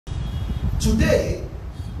Today,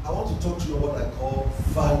 I want to talk to you about what I call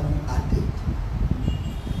value added.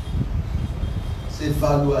 Say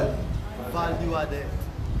value added. Value added.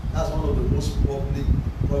 That's one of the most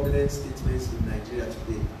prominent statements in Nigeria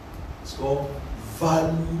today. It's called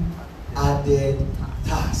value added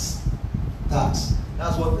tax. Tax.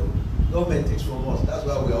 That's what the government takes from us. That's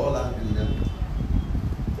why we are all angry now.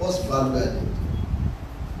 What's value added?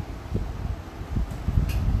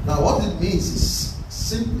 Now, what it means is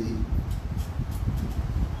simply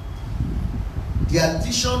the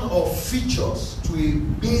addition of features to a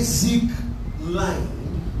basic line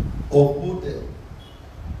or model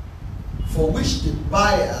for which the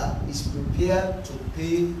buyer is prepared to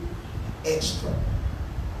pay extra.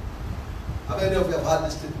 How many of you have heard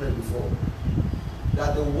this statement before?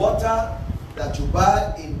 That the water that you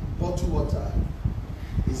buy in bottled water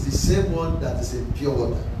is the same one that is in pure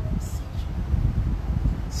water.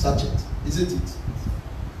 Sachet, isn't it?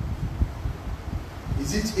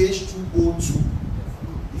 Is it H2O2?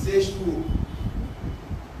 It's H2O.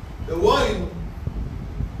 The one in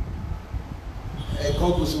a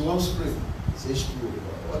compass in one spring is H2O.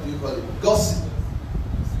 What do you call it? Gossip.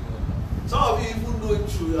 Some of you even know it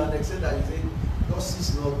to an extent that you think gossip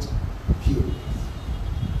is not pure.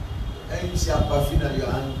 And you see a perfume in your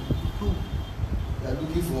hand, you are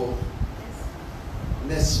looking for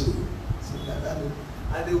Nestle.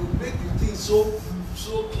 And they will make the thing so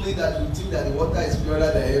clean that you think that the water is purer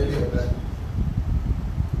than every other.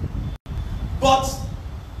 But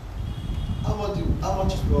how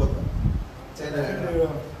much is water? 10 naira.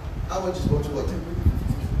 How much is bottled water?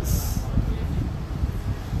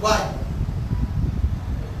 Why?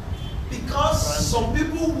 Because some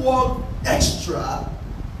people work extra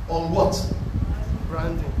on what?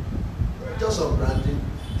 Branding. Just on branding.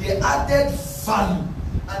 They added value.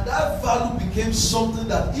 And that value became something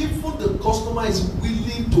that even the customer is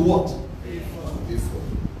willing to what? Pay for.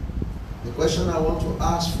 The question I want to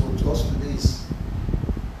ask for us today is,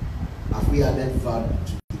 have we added value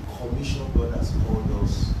to the commission God has called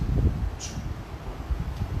us to?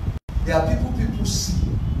 There are people see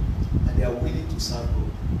and they are willing to serve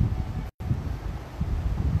God.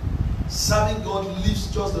 Serving God leaves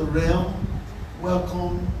just the realm.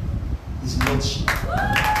 Welcome His Lordship.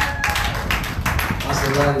 That's a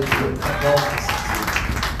very good.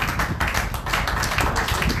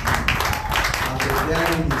 After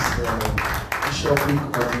hearing his bishopric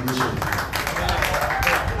ordination,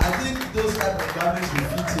 I think those kind of garments will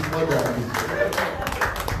fit him more than me.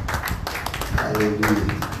 Hallelujah.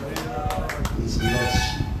 His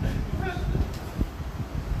Lordship.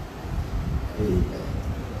 Amen.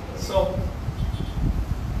 So,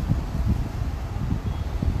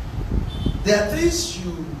 there are things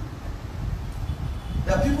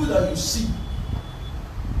there are people that you see,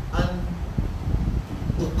 and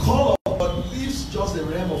the call of God leaves just the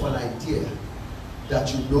realm of an idea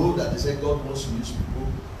that you know that they say God wants to use people.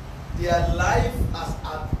 Their life has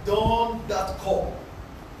adorned that call.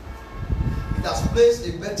 It has placed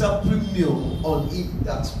a better premium on it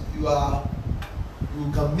that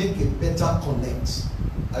you can make a better connect.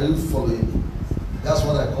 Are you following me? That's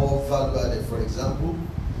what I call value added. For example,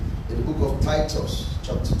 in the book of Titus,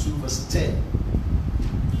 chapter 2, verse 10.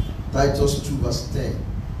 Titus 2 verse 10.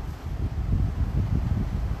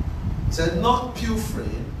 It said, not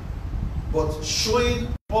pilfering, but showing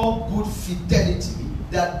all good fidelity,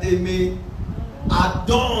 that they may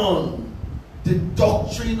adorn the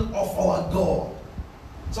doctrine of our God.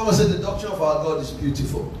 Someone said the doctrine of our God is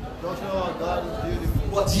beautiful. The doctrine of our God is beautiful.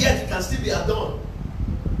 But yet it can still be adorned.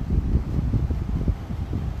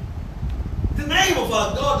 The name of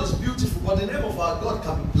our God is beautiful, but the name of our God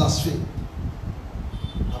can be blasphemed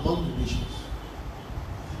among the nations.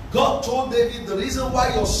 God told David, the reason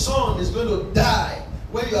why your son is going to die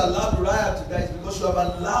when you allowed Uriah to die is because you have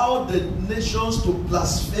allowed the nations to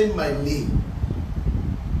blaspheme my name.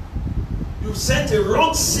 You've sent a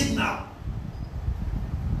wrong signal.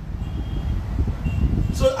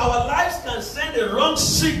 So our lives can send a wrong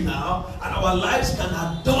signal, and our lives can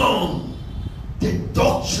adorn the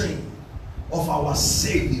doctrine of our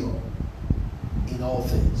Savior in all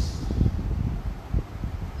things.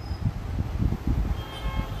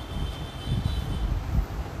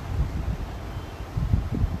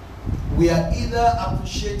 We are either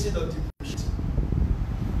appreciating or depreciating.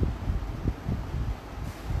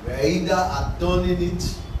 We are either adorning it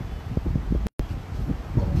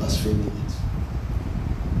or blaspheming it.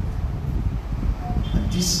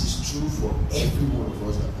 And this is true for every one of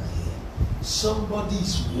us that are here. Somebody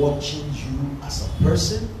is watching you as a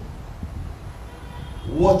person,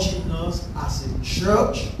 watching us as a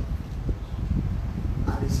church,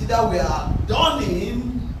 and it's either we are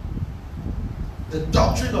adorning the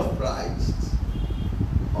doctrine of Christ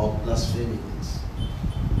or blaspheming it.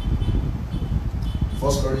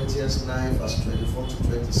 1 Corinthians 9 verse 24 to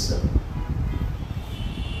 27.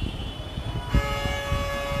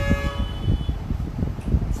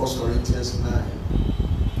 1 Corinthians 9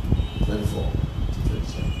 24 to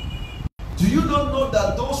 27. Do you not know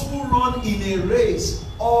that those who run in a race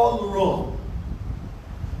all run,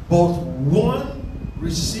 but one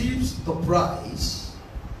receives the prize?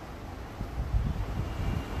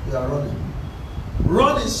 You are running.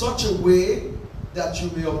 Run in such a way that you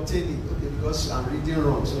may obtain it. Okay, because I'm reading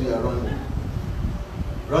wrong, so you are running.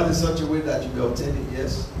 Run in such a way that you may obtain it,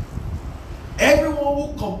 yes? Everyone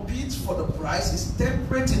who competes for the prize is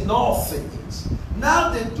temperate in all things. Now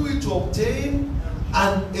they do it to obtain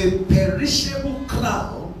a perishable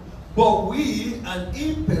crown, but we an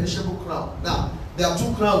imperishable crown. Now, there are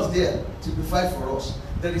two crowns there typified for us.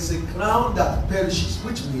 There is a crown that perishes,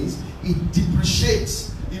 which means it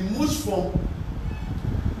depreciates. It moves from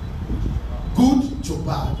good to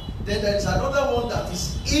bad. Then there is another one that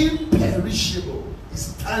is imperishable. It's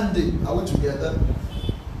standing. Are we together?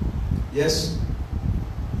 Yes.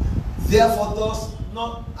 Therefore, thus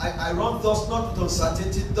not I run thus not with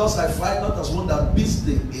uncertainty, thus I fight not as one that beats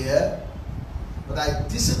the air, but I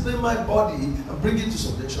discipline my body and bring it to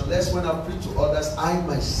subjection, lest when I preach to others, I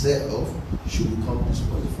myself should become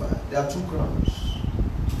disqualified. There are two crowns,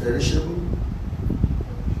 perishable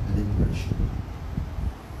and imperishable.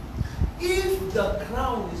 If the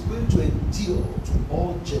crown is going to endure to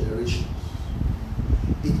all generations,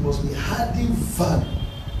 it must be adding value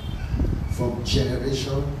from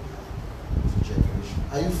generation to generation.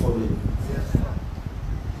 Are you following? Yes.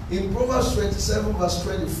 In Proverbs 27 verse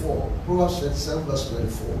 24, Proverbs 27 verse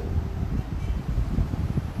 24,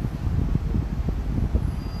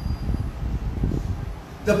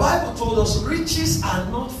 the Bible told us riches are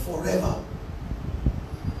not forever.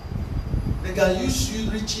 They can use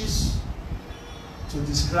riches to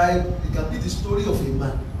describe, it can be the story of a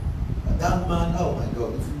man. And that man, oh my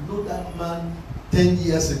God, if you know that man 10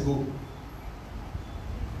 years ago,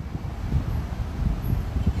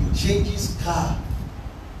 he changes car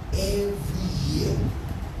every year.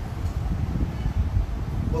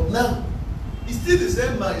 But now, he's still the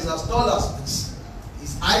same man. He's as tall as this.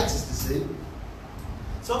 His height is the same.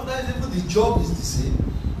 Sometimes even the job is the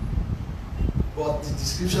same. But the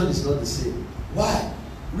description is not the same. Why?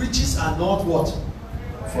 Riches are not what?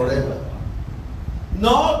 Forever.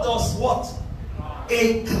 Nor does what?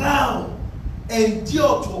 A crown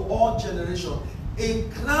endure to all generations. A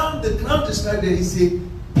crown, the crown described there is a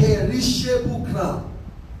perishable crown.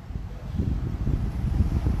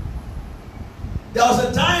 There was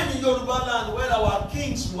a time in Yoruba land where our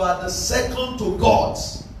kings were the second to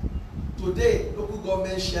gods. Today, local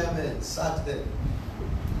government chairmen sat there.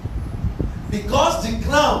 Because the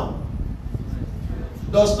crown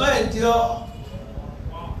does not endure.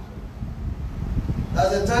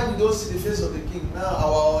 There's a time we don't see the face of the king. Now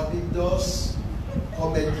our audit does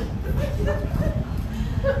comedy.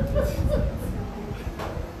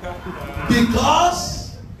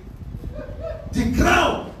 Because the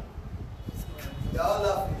crown, they are all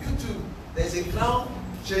laughing. You too, there's a crown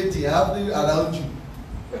shady happening around you.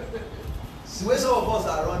 See where some of us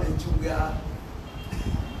are running to, we are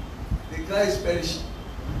the crown is perishing.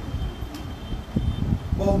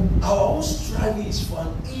 But our own striving is for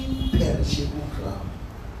an imperishable crown.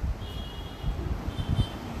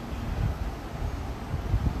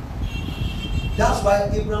 That's why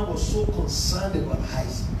Abraham was so concerned about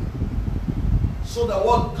Isaac. So that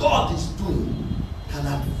what God is doing can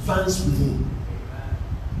advance with him.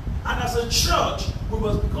 And as a church, we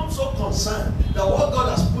must become so concerned that what God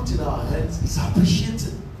has put in our hands is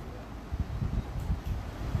appreciated.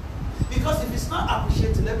 Because if it's not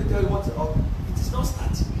appreciated, let me tell you what, it is not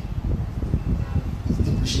static. It's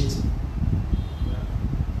depreciating.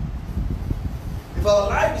 If our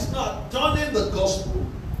life is not adorning the gospel,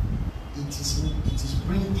 it is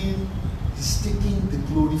bringing, it's taking the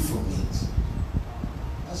glory from it.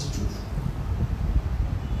 That's the truth.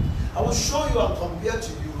 I will show you and compare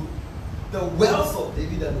to you the wealth of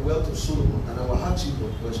David and the wealth of Solomon, and I will ask you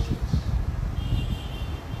some questions.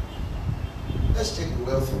 Let's check the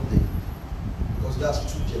wealth of David, because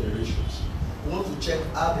that's 2 generations. We want to check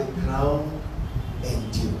how the crown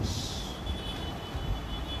endures.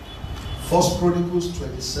 1 Chronicles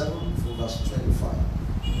 27 from verse 25.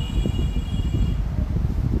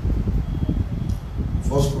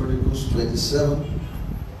 1 Chronicles 27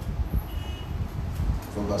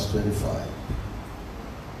 from verse 25.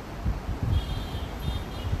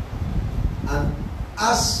 And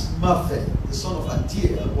as Maphen, the son of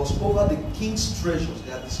Adare, was over the king's treasures.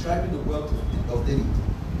 They are describing the wealth of David.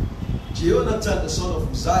 Jonathan, the son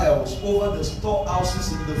of Uzziah, was over the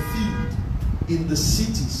storehouses in the field, in the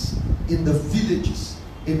cities, in the villages,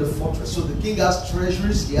 in the fortress. So the king has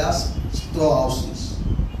treasuries, he has storehouses.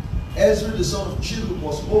 Ezra, the son of Chilub,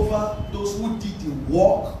 was over those who did the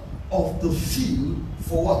work of the field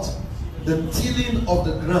for what? The tilling of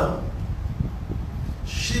the ground.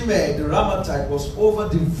 Shimei, the Ramathite, was over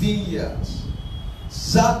the vineyards.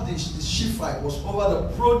 Zabdish, the Shiphite, was over the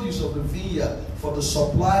produce of the vineyard for the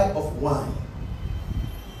supply of wine.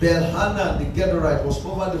 Belhanan, the Gedorite, was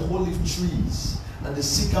over the olive trees and the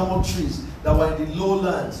sycamore trees that were in the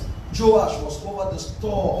lowlands. Joash was over the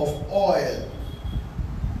store of oil.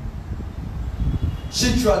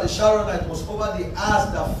 Shitra, the Sharonite, was over the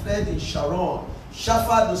asses that fled in Sharon.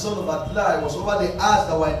 Shaphat, the son of Adlai, was over the asses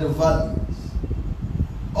that were in the valleys.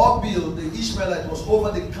 Obil, the Ishmaelite, was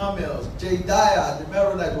over the camels. Jediah, the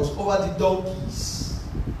Meronite, was over the donkeys.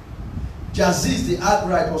 Jaziz, the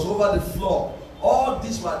Agrite, was over the flock. All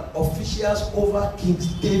these were officials over King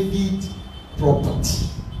David's property.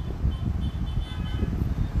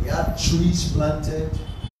 He had trees planted,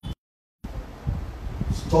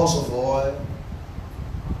 stores of oil,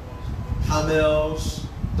 camels,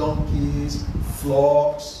 donkeys,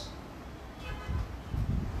 flocks.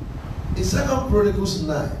 In 2 Chronicles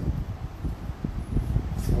 9,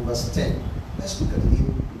 from verse 10, let's look at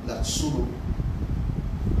him like Solomon.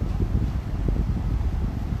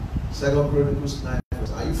 2 Chronicles 9,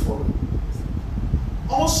 are you following?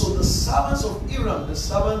 Also, the servants of Hiram, the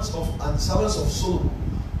servants of Solomon,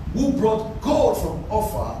 who brought gold from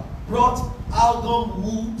Ophir, brought algum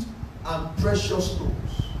wood and precious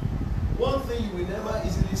stones. One thing you will never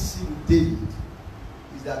easily see with David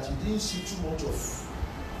is that you didn't see too much of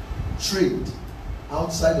trade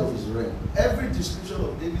outside of his realm. Every description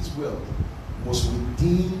of David's wealth was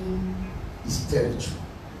within his territory.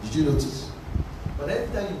 Did you notice? But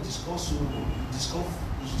every time you discuss Solomon, you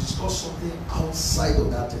discuss something outside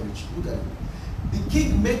of that territory. Look at it. The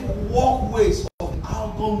king made walkways of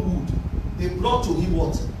algum wood. They brought to him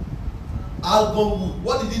what? Algum wood.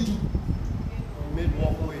 What did he do? He made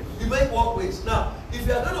walkways. He made walkways. Now, if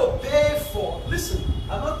you are going to pay for, listen,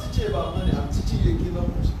 I'm not teaching about money, I'm teaching you a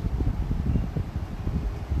kingdom principle.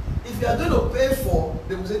 If you are going to pay for,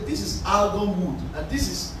 they will say this is algum wood, and this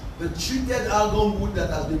is the treated algum wood that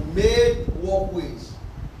has been made walkways.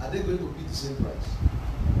 Are they going to be the same price?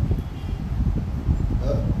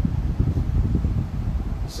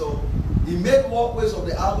 So he made walkways of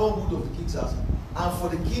the algum wood of the king's house, and for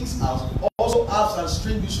the king's house also harps and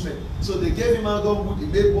string instruments. So they gave him algum wood. He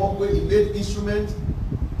made walkway. He made instruments.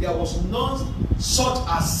 There was none such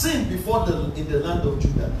as sin before in the land of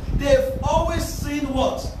Judah. They've always seen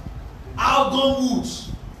what? Algum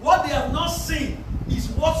woods. What they have not seen is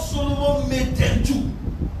what Solomon made them do.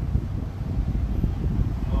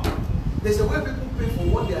 There's a way people pay for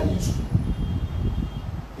what they are used to,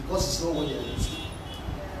 because it's not what they are used to.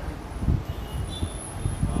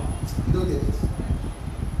 You don't get it.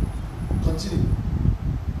 Continue.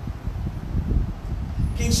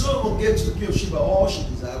 King Solomon gave to the king of Sheba all she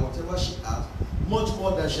desired, whatever she asked, much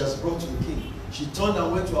more than she has brought to the king. She turned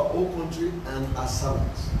and went to her own country and her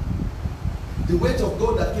servants. The weight of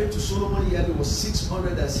gold that came to Solomon yearly was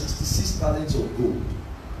 666 talents of gold,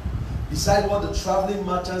 beside what the traveling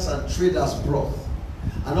merchants and traders brought.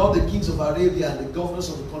 And all the kings of Arabia and the governors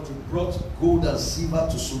of the country brought gold and silver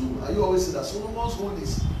to Solomon. And you always say that Solomon's gold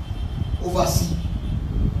is overseas.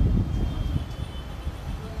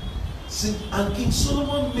 And King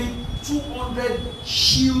Solomon made 200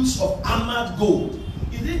 shields of armored gold.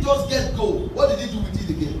 He didn't just get gold. What did he do with it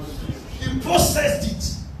again? He processed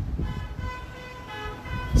it.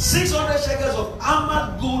 600 shekels of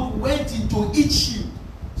armored gold went into each shield.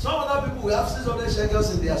 Some other people will have 600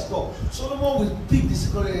 shekels in their store. Solomon will pick the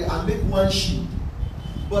 600 and make one shield.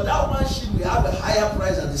 But that one shield will have a higher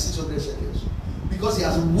price than the 600 shekels, because he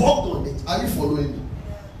has worked on it. Are you following me?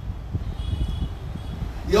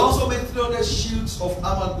 He also made 300 shields of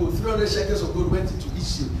armored gold. 300 shekels of gold went into each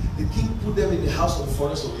shield. The king put them in the house of the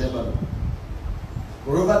forest of Lebanon.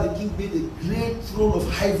 Moreover, the king made a great throne of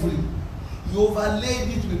ivory. He overlaid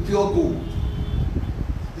it with pure gold.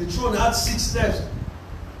 The throne had 6 steps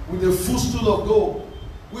with a footstool of gold,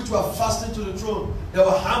 which were fastened to the throne. There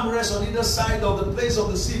were armrests on either side of the place of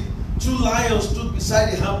the seat. 2 lions stood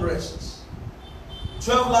beside the armrests.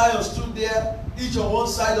 12 lions stood there, each on one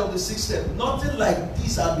side of the 6th step. Nothing like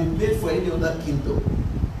this had been made for any other kingdom.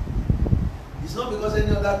 It's not because any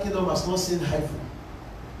other kingdom has not seen ivory,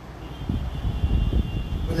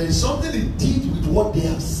 but there is something they did with what they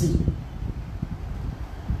have seen.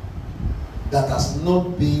 that has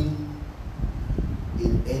not been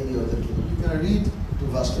in any other kingdom. You can read to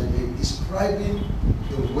verse 28, describing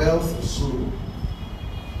the wealth of Solomon.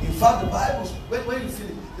 In fact, the Bible, when you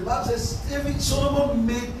finish, the Bible says Solomon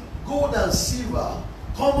made gold and silver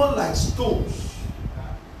common like stones.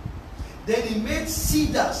 Then he made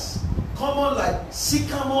cedars common like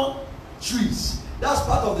sycamore trees. That's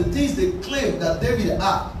part of the things they claim that David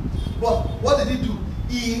had. But what did he do?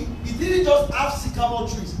 He didn't just have sycamore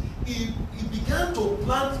trees. He began to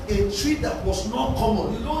plant a tree that was not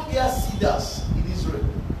common. You don't hear cedars in Israel.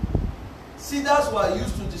 Cedars were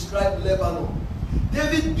used to describe Lebanon.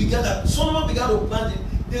 Solomon began to plant it.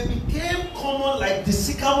 They became common like the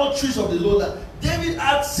sycamore trees of the lowland. David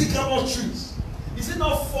had sycamore trees. Is it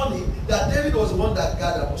not funny that David was the one that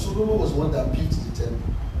gathered, but Solomon was the one that built the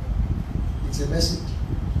temple? It's a message.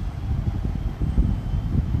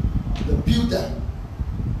 The builder,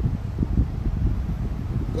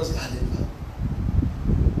 because he had it.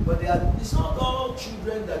 But it's not all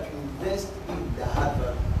children that you invest in the hard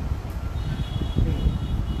value.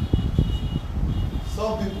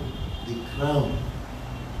 Some people, the crown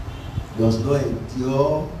does not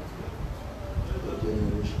endure for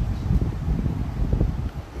generations.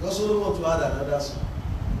 Because Solomon to add another song.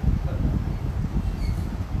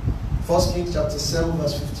 1 Kings chapter 7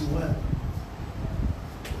 verse 51.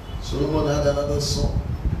 Solomon had another song.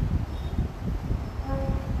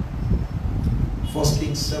 1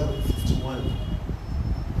 Kings 7:51.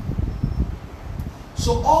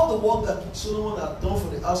 So all the work that Solomon had done for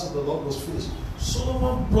the house of the Lord was finished.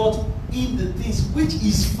 Solomon brought in the things which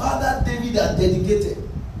his father David had dedicated.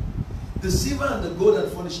 The silver and the gold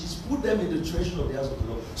and furnishes, put them in the treasure of the house of the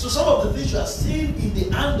Lord. So some of the things you are seeing in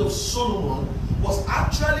the hand of Solomon was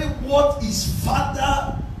actually what his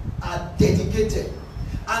father had dedicated.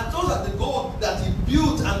 And those are the gold that he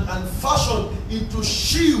built and fashioned into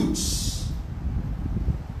shields.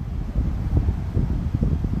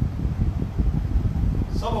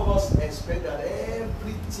 Some of us expect that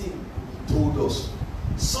everything he told us.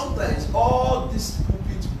 Sometimes all this pulpit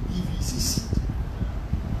will give is a seed.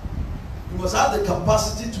 You must have the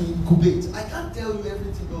capacity to incubate. I can't tell you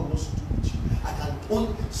everything God wants to do with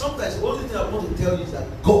you. Sometimes the only thing I want to tell you is that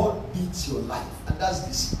God beats your life, and that's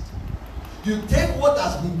the seed. You take what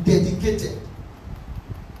has been dedicated,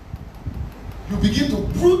 you begin to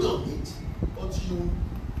brood on it until you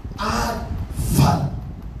add value.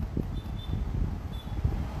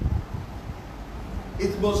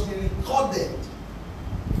 It must be recorded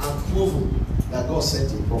and proven that God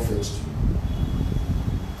sent a prophet to you.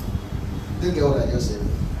 Think of what I just said.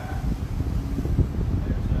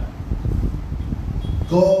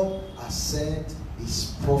 God has sent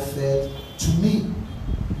his prophet to me.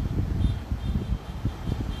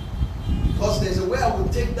 Because there's a way I will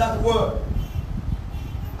take that word,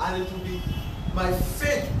 and it will be, my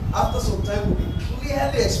faith after some time will be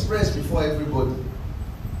clearly expressed before everybody.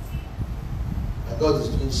 God is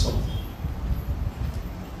doing something.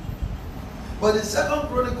 But in 2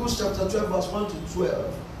 Chronicles chapter 12 verse 1 to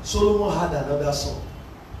 12, Solomon had another son.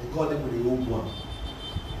 They called him the old one.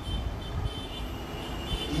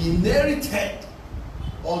 He inherited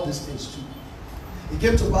all these things too. It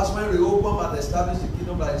came to pass when Rehoboam had established the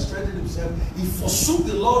kingdom that he strengthened himself, he forsook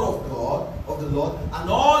the law of God, of the Lord, and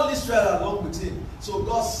all Israel along with him. So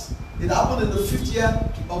it happened in the 5th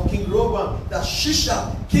year of King Rehoboam that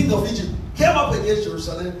Shishak, king of Egypt, came up against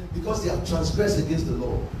Jerusalem because they have transgressed against the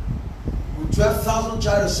Lord. With 12,000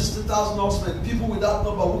 chariots, 60,000 horsemen, people without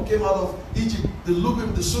number who came out of Egypt, the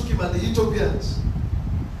Lubim, the Sukkim, and the Ethiopians.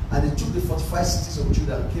 And they took the fortified cities of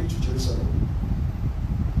Judah and came to Jerusalem.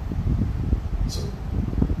 So,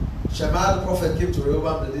 Shemaiah the prophet came to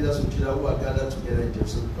Rehoboam, the leaders of Judah who were gathered together in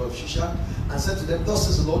Jerusalem because of Shishak, and said to them, "Thus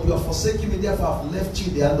says the Lord, you have forsaken me, therefore I have left you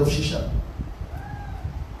in the hand of Shishak."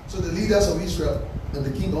 So the leaders of Israel and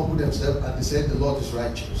the king humbled themselves and they said, "The Lord is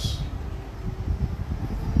righteous."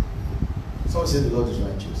 Someone said, "The Lord is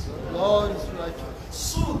righteous." The Lord is righteous.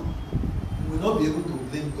 Soon, you will not be able to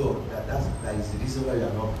blame God that is the reason why you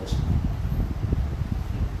are not prospering.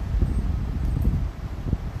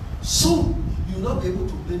 Soon, you will not be able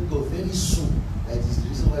to blame God very soon that is the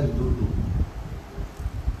reason why you don't know.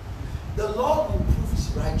 The Lord will prove his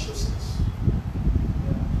righteousness.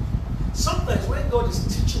 Sometimes when God is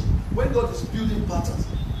teaching, when God is building patterns,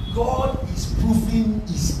 God is proving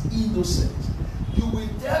his innocence. You will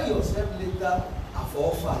tell yourself later, "I've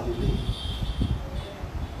offered the way."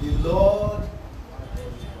 The Lord,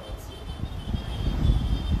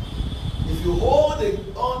 if you hold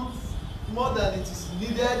on more than it is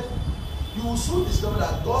needed, you will soon discover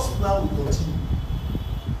that God's plan will continue.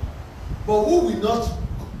 But who will not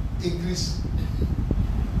increase?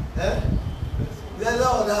 The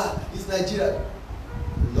Lord is Nigeria.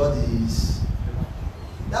 The Lord is.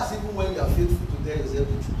 That's even when you are faithful to tell yourself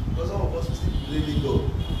the truth. Because some of us will still blaming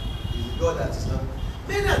God. It's God that is not.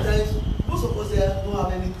 Many times, most of us here don't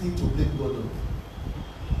have anything to blame God on.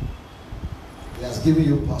 He has given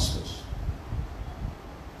you pastors.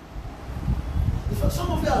 In fact,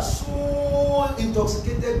 some of you are so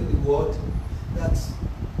intoxicated with the word that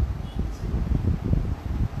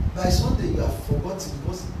by Sunday you have forgotten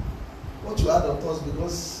because what you had on Thursday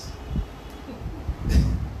because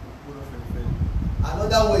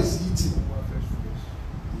another one is eating.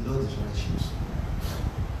 The Lord is righteous.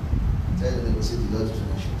 Tell your neighbor, say the Lord is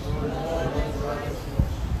righteous.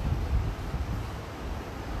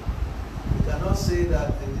 You cannot say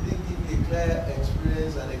that they didn't give you a clear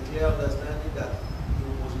experience and a clear understanding that you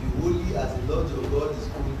must be holy as the Lord your God is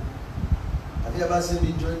holy. Have you ever seen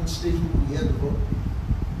me join stage people here before?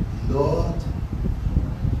 The Lord.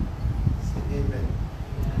 Say amen.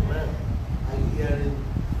 Amen. Are you hearing?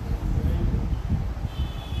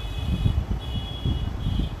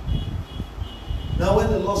 Now when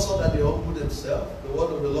the Lord saw that they humbled themselves, the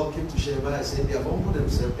word of the Lord came to Jeremiah saying, they have humbled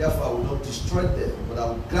themselves, therefore I will not destroy them, but I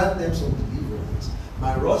will grant them some deliverance.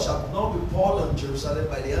 My wrath shall not be poured on Jerusalem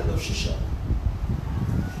by the hand of Shishak.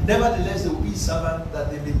 Nevertheless, there will be a servant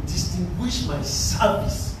that they may distinguish my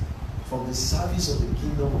service from the service of the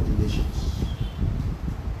kingdom of the nations.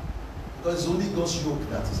 Because it's only God's yoke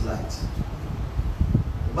that is light.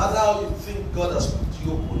 No matter how you think God has put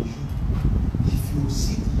yoke on you, if you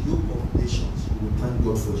see the yoke of nations, you will thank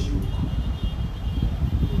God for his yoke.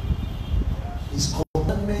 His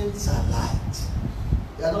commandments are light.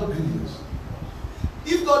 They are not grievous.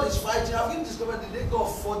 If God is fighting, have you discovered the day God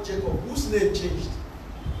fought Jacob, whose name changed?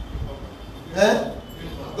 Eh?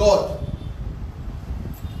 God.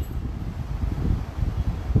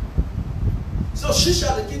 So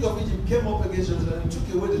Shishak, the king of Egypt, came up against Jerusalem and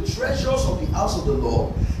took away the treasures of the house of the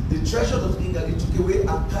Lord, the treasures of the king, and he took away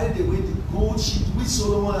and carried away the gold sheet which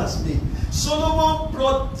Solomon has made. Solomon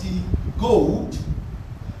brought the gold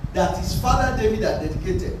that his father David had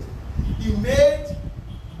dedicated. He made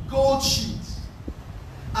gold sheets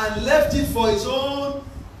and left it for his own.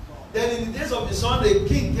 Then in the days of the son, the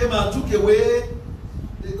king came and took away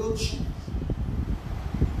the gold sheet.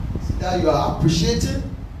 See that you are appreciating?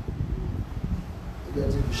 You are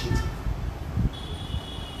appreciating.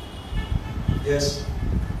 Yes.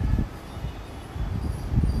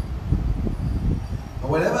 And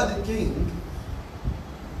whenever the king,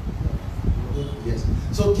 yes.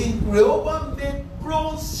 So King Rehoboam made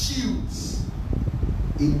bronze shields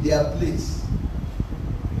in their place.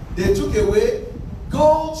 They took away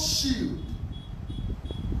gold shield.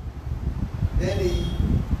 Then he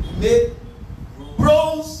made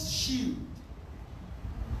bronze shield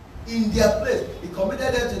in their place. He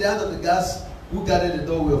committed them to the hand of the guards who guarded the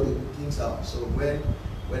doorway of the king's house. So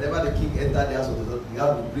whenever the king entered the house of the Lord, the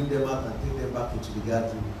guard would bring them out and take them back into the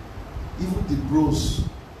guard room. Even the bronze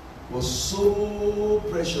was so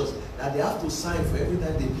precious that they have to sign for every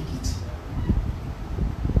time they pick it.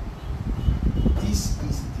 This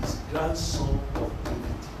is this grandson of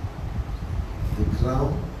David. The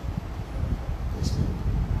crown.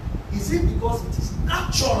 Is it because it is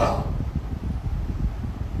natural?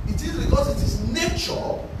 It is because it is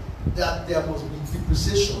nature that there must be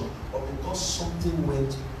depreciation, or because something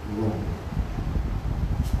went wrong?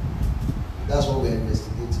 That's what we're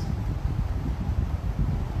investigating.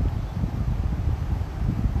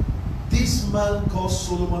 This man called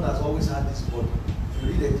Solomon has always had this body. If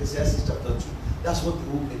you read Ecclesiastes chapter 2, that's what the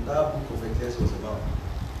whole entire book of Ecclesiastes was about.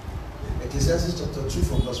 Ecclesiastes chapter 2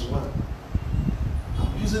 from verse 1.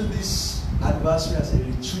 I'm using this anniversary as a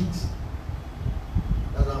retreat.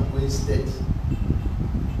 That's why I'm going steady.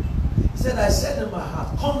 He said, I said in my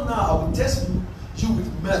heart, come now, I will test you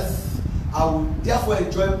with mirth. I will therefore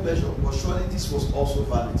enjoy pleasure. But surely this was also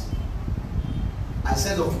vanity. I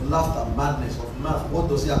said of laughter, madness, of mirth, what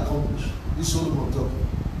does it accomplish? This Solomon talking.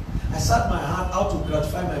 I set my heart out to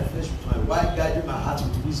gratify my flesh with my wife, guiding my heart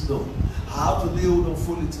with wisdom. I have to lay hold on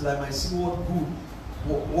fully till I might see what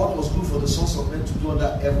was good for the sons of men to do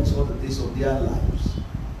under heavens all the days of their lives.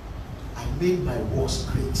 I made my works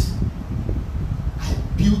great. I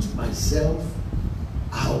built myself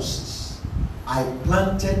houses. I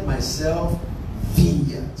planted myself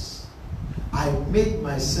vineyards. I made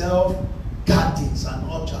myself gardens and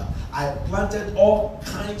orchards. I planted all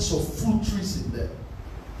kinds of fruit trees in them.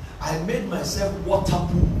 I made myself water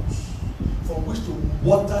pools from which to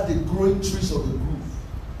water the growing trees of the grove.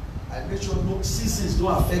 I make sure no seasons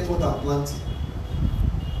don't affect what I'm planting.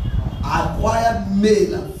 I acquired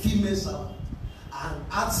male and female servants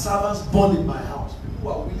and had servants born in my house. People who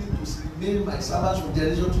are willing to remain my servants from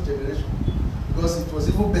generation to generation, because it was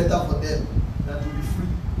even better for them than to be free.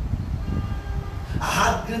 I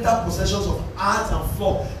had greater possessions of earth and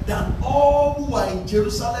floor than all who were in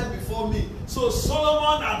Jerusalem before me. So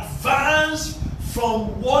Solomon advanced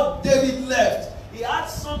from what David left. He had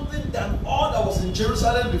something than all that was in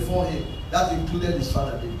Jerusalem before him. That included his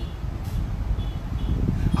father David.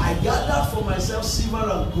 I gathered for myself silver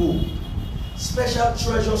and gold, special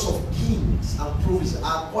treasures of kings and provinces.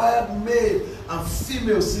 I acquired male and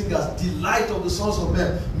female singers, delight of the sons of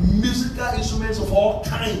men, musical instruments of all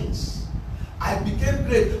kinds. I became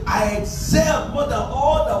great. I excelled more than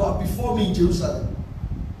all that were before me in Jerusalem.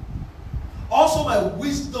 Also my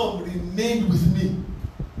wisdom remained with me.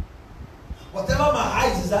 Whatever my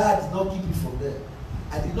eyes desired, I did not keep it from there.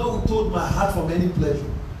 I did not withhold my heart from any pleasure.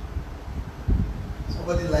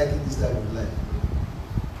 Somebody liking this type of life?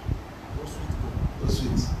 No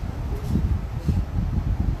sweet.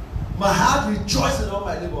 My heart rejoiced in all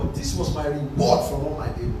my labor. This was my reward from all my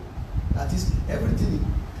labor. That is, everything he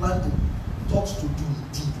planned, thought to do,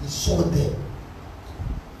 he did. He saw them.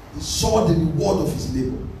 He saw the reward of his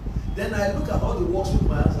labor. Then I look at all the works which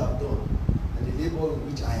my hands have done, and the labor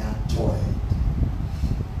in which I had toiled.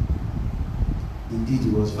 Indeed,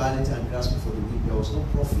 it was vanity and grasping for the wind. There was no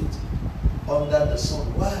profit under the sun.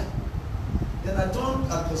 Why? Then I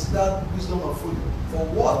turned and considered wisdom and folly. For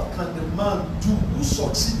what can the man do who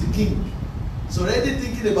succeeds the king? He's already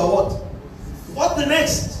thinking about what? What the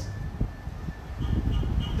next?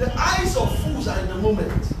 The eyes of fools are in the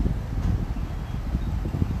moment.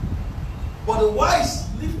 But the wise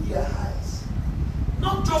lift their eyes,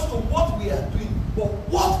 not just to what we are doing, but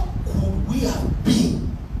what could we have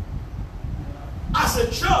been? As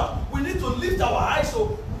a church, we need to lift our eyes to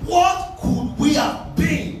what could we have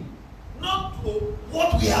been, not to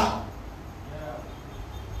what we are.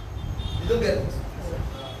 You don't get it?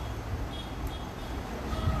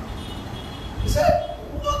 He said,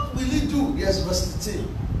 what will he do? Yes, verse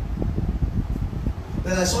 13.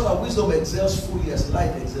 Then I saw that wisdom excels fully as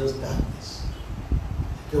light excels darkness.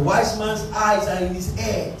 The wise man's eyes are in his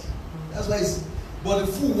head. That's why it's, but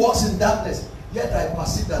the fool walks in darkness. Yet I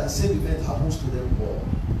perceive that the same event happens to them all.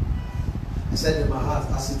 I said in my heart,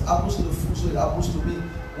 as it happens to the fool, so it happens to me.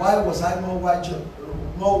 Why was I more wise?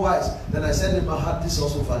 Then I said in my heart, this is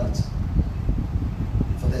also vanity.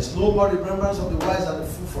 For there is no more remembrance of the wise and the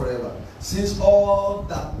fool forever. Since all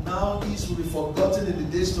that now is will be forgotten in the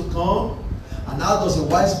days to come, and now does a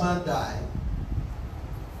wise man die,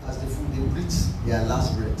 as the fool, they breathe their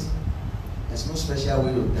last breath. There's no special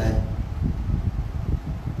way of dying.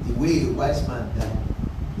 The way a wise man died,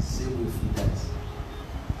 the same way fool dies.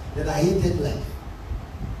 Then I hated life.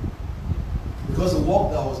 Because the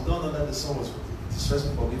work that was done under the sun was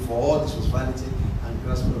distressful for me, for all this was vanity and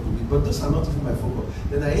grasping of the wind. But those are not even my focus.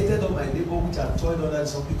 Then I hated all my labor which I toiled under the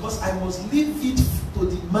sun, because I must leave it to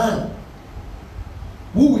the man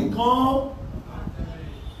who will come.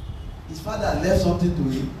 His father left something to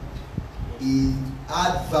him. He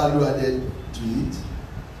had value added to it.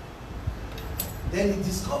 Then he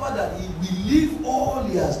discovered that he will leave all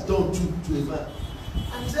he has done to a man.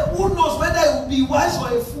 And he said, who knows whether it will be wise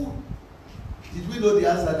or a fool? Did we know the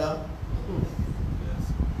answer now?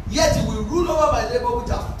 Yes. Yet he will rule over my labor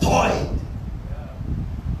which I've toiled.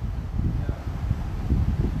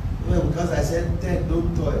 Well, because I said 10,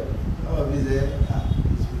 don't toil. Some of you say,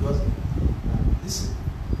 it's because, listen,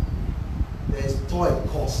 there is toil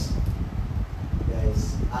cost. There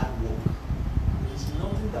is hard work. There is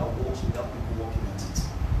nothing that works without people working at it.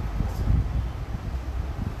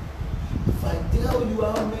 If I tell you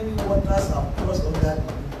how many waters have crossed under the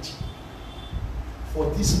bridge for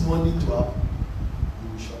this money to happen, you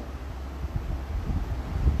will shock.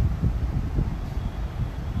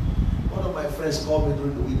 One of my friends called me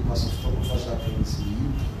during the week, Pastor Fasha Pregnancy in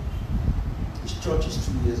the UK. His church is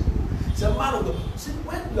 2 years ago. He said, man of God, see,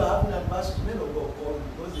 when you are having a pastor, men of God call you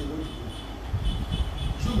because they know you.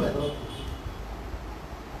 You might not.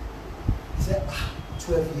 He said,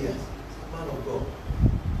 12 years. Said, man of God,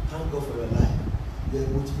 thank God for your life. You are a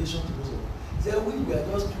motivation to most of us. He said, we were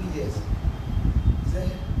just 2 years. He said,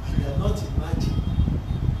 I cannot imagine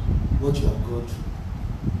what you have gone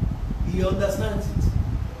through. He understands it.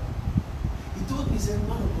 He told me, he said,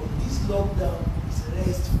 man of God, this lockdown is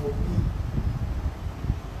rest for me.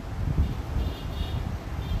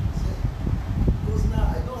 He said, because now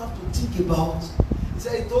I don't have to think about. He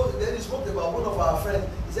said, then he spoke about one of our friends.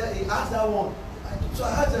 He said, he asked that one. So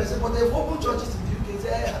I asked him, I said, but they've opened churches in the UK. He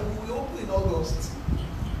said, hey, we will open in August.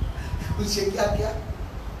 We say, yeah.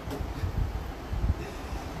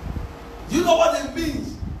 Do you know what it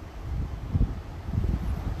means?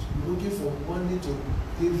 To be looking for money to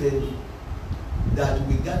pay venue. that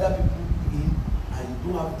we gather people in and you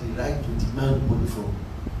don't have the right to demand money from.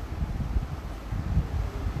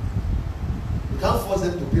 You can't force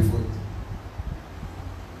them to pay for it.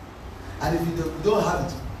 And if you don't have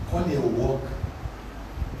it, call your work.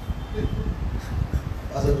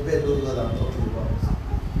 As a bed knows what I'm talking about.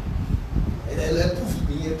 And then prove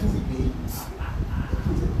with me.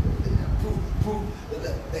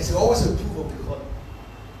 There's always a proof of the calling.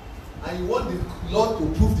 And you want the Lord to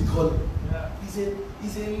prove the calling. Yeah.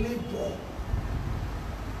 It's a labor.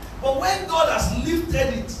 But when God has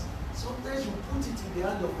lifted it, sometimes you put it in the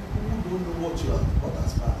hand of people who don't know what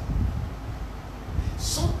has passed.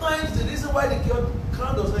 Sometimes the reason why the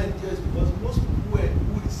crowd does not endure is because most people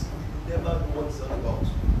who receive it never know what it's all about.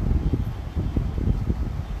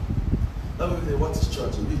 Now when they what is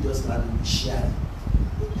church, you just have to share it.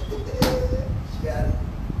 Share it.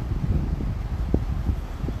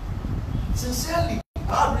 Sincerely, I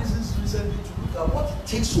have reasons recently to look at what it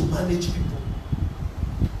takes to manage people.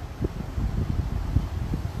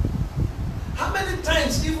 How many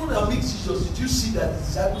times, even amidst Jesus, did you see that the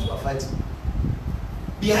disciples were fighting?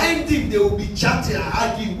 Behind him, they will be chatting and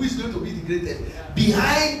arguing who is going to be the greatest. Yeah.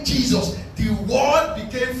 Behind Jesus, the word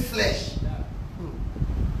became flesh. Yeah.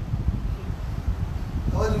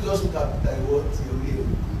 I want to just look at the word.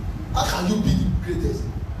 How can you be the greatest?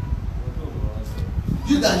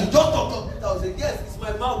 You that you don't talk. I will say, yes, it's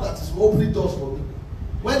my mouth that is opening doors for me.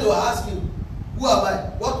 When they were asking, who am I?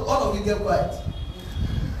 What all of you get quiet?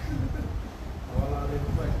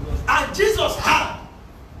 And Jesus had,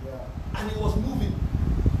 and he was moving.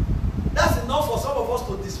 That's enough for some of us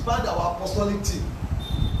to disband our apostolic team.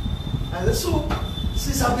 And so,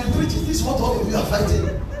 since I've been preaching, this is what all of you are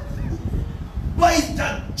fighting. But it's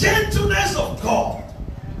the gentleness of God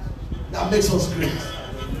that makes us great.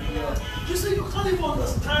 You see, you can't even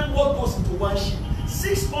understand what goes into one sheep.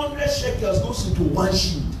 600 shekels goes into one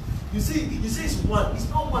sheep. You see it's one. It's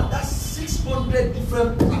not one. That's 600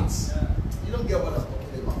 different parts. You don't get what I'm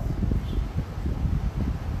talking about.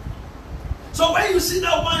 So when you see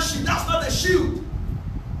that one sheep, that's not a shield.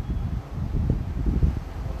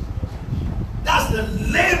 That's the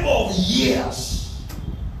labor of years.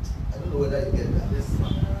 I don't know whether you get that.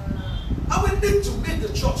 And we need to make the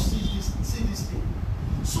church see this thing,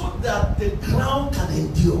 so that the crown can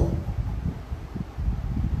endure.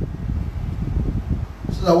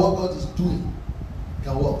 So that what God is doing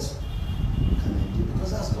can what? Can endure.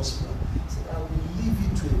 Because that's gospel. He said, I will leave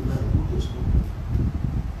it to a man who does not know.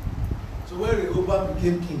 So when Rehoboam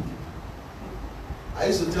became king, I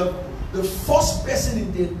used to tell people, the first person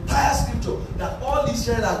in the entire scripture that all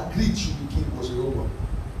Israel agreed should be king was Rehoboam.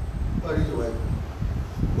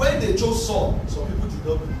 When they chose Saul, some people did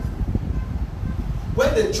not believe.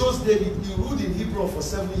 When they chose David, he ruled in Hebron for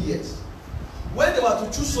 7 years. When they were to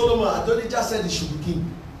choose Solomon, Adonijah said he should be king.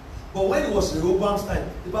 But when it was Rehoboam's time,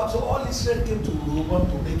 the Bible said all Israel came to Rehoboam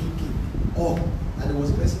to make him king. All. And it was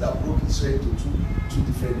a person that broke Israel to two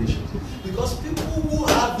different nations. Because people who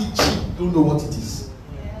have it cheap don't know what it is.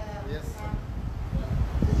 Yes.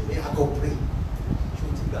 I go pray. You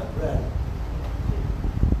think prayer?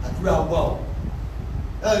 I pray wow.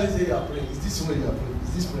 How do you say you are praying? Is this way you are praying?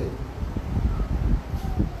 Is this prayer?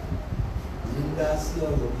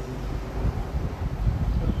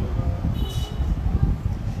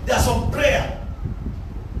 There's some prayer.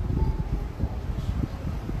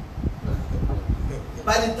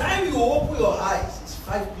 By the time you open your eyes, it's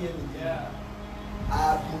 5 p.m. Yeah. I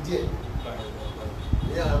have been there.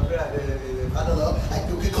 Yeah, I'm praying. I don't know.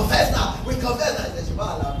 We confess now. We confess now. I said,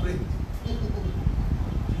 Shabbat, I'm praying. Do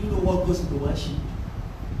you know what goes into one sheep?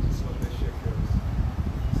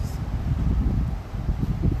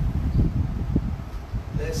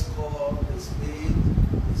 Let's call the spade.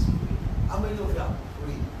 How many of you have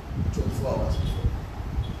prayed 24 hours before?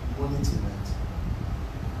 Morning till night.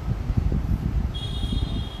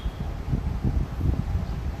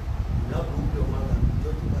 You now group your mother.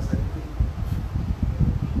 Don't do as I pray.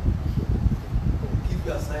 Give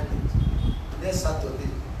your assignment. Next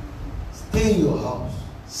Saturday, stay in your house.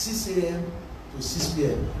 6 a.m. to 6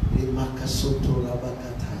 p.m.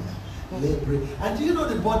 And do you know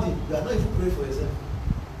the body? You are not even praying for yourself.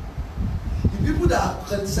 The people that are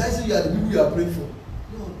criticizing you are the people you are praying for.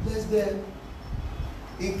 No, bless them.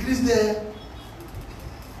 Increase them.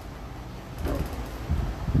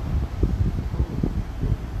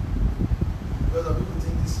 Because some people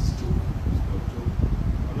think this is joke. It's not joke.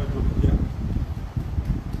 I'm not joking. Yeah.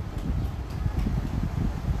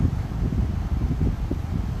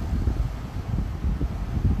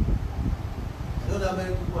 I don't know how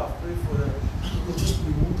many people have prayed for them. People just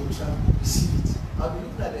remove themselves, receive it. I'll be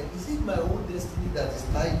looking at them. Is it my own destiny that is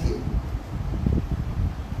tied here?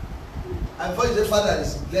 And before you say, Father,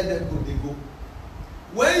 let them go, they go.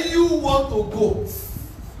 When you want to go,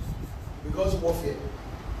 because warfare.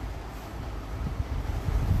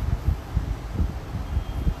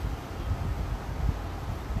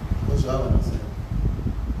 Because you have an answer.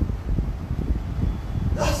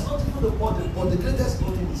 That's not even the point. But the greatest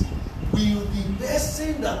burden is, will the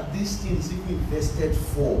person that this thing is even invested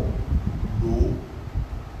for know?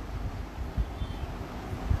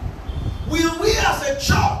 Will we as a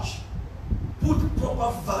church put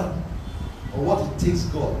proper value on what it takes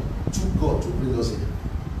God to bring us here?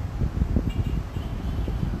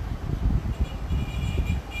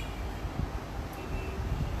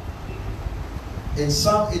 In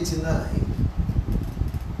Psalm 89,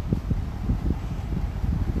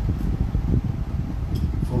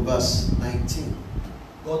 from verse 19,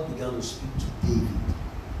 God began to speak to David.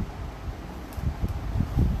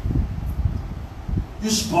 You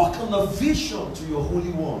spoke on a vision to your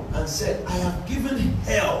Holy One and said, I have given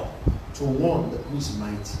hell to one who is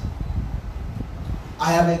mighty.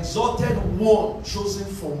 I have exalted one chosen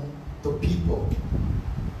from the people.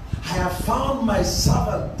 I have found my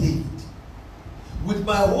servant David. With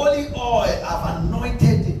my holy oil, I've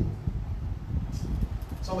anointed him.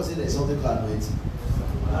 Somebody say there's something called anointing.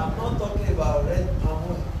 I'm not talking about red palm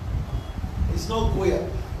oil. It's not Goya.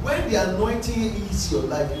 When the anointing is your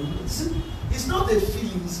life, it's not a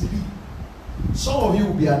feeling, it's real. Some of you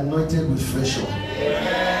will be anointed with fresh oil.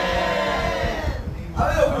 How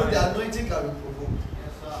many of you the anointing can be provoked?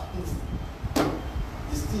 Yes, sir.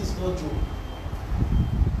 This thing is not true.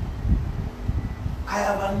 I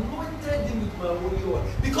have anointed him with my holy oil.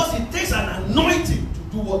 Because it takes an anointing to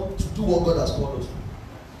do what God has called us to.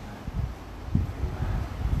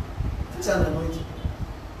 It takes an anointing.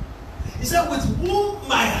 He said, with whom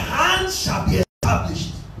my hand shall be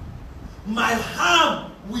established, my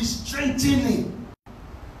hand will strengthen him.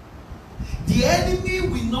 The enemy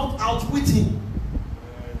will not outwit him.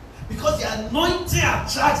 Because the anointing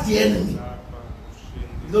attracts the enemy.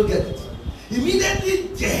 You don't get it. Immediately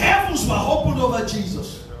the heavens were opened over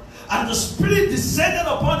Jesus, and the Spirit descended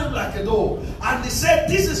upon him like a dove, and they said,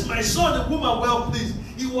 this is my son in whom I'm well pleased.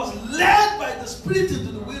 He was led by the Spirit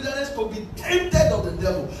into the wilderness to be tempted of the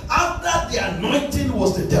devil. After the anointing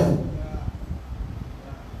was the devil.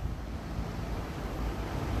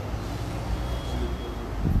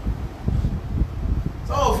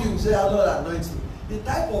 Some of you say, I'm not anointed. The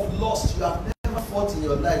type of lust you have never fought in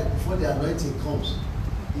your life before the anointing comes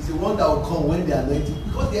is the one that will come when the anointing,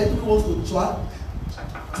 because the enemy wants to twat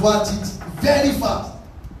it very fast.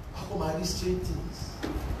 How come I restrain things?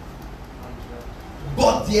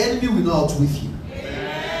 But the enemy will not outwit you.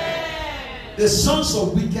 Amen. The sons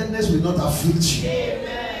of wickedness will not afflict you.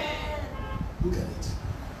 Amen. Look at it.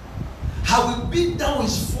 I will beat down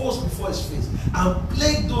his foes before his face and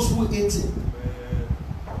plague those who hate him.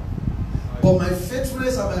 But my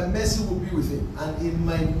faithfulness and my mercy will be with him, and in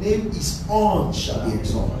my name his horn shall be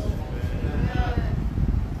exalted.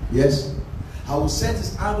 Yes. I will set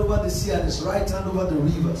his hand over the sea and his right hand over the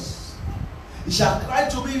rivers. He shall cry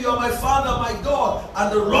to me, you are my Father, my God,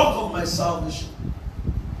 and the rock of my salvation.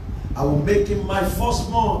 I will make him my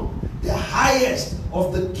firstborn, the highest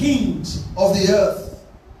of the kings of the earth.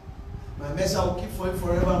 My mercy I will keep for him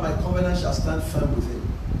forever, and my covenant shall stand firm with him.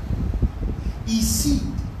 His seed.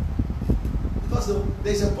 Because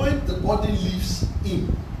there's a point the body leaves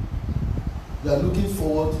him. You are looking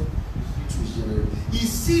forward to his generation. His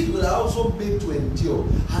seed will also make to endure,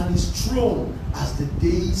 and his throne as the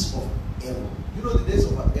days of heaven. You know the days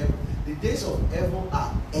of heaven? The days of heaven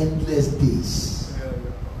are endless days.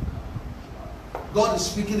 God is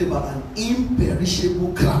speaking about an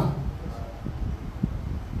imperishable crown.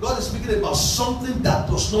 God is speaking about something that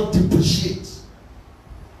does not depreciate.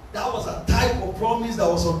 That was a type of promise that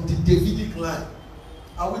was on the Davidic line.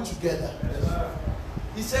 Are we together? Yes.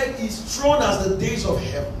 He said, his throne as the days of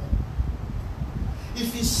heaven.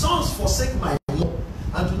 If his sons forsake my law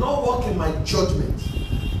and do not walk in my judgment,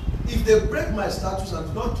 if they break my statutes and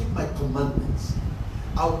do not keep my commandments,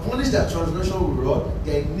 I will punish their transgression with rod,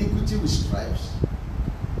 their iniquity with stripes.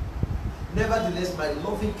 Nevertheless, my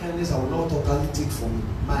loving kindness I will not totally take from you,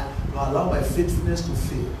 nor allow my faithfulness to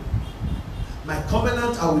fail. My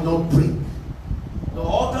covenant I will not break, nor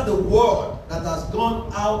alter the word that has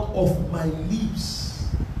gone out of my lips.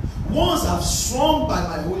 Once I've sworn by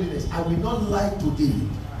my holiness, I will not lie to David.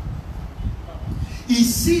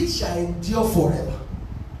 His seed shall endure forever.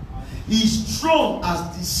 He is strong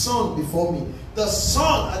as the sun before me. The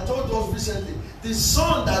sun, I told us recently, the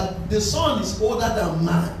sun is older than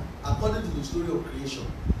man, according to the story of creation.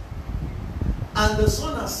 And the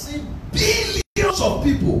sun has seen billions of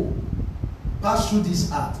people. passed through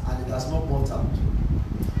this earth and it has not burnt out.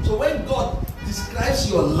 So when God describes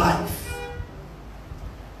your life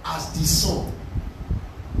as the sun,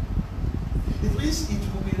 it means it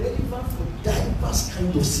will be relevant for diverse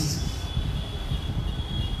kind of seasons.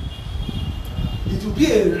 It will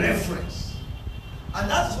be a reference. And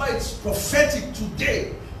that is why it's prophetic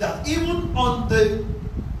today that even on the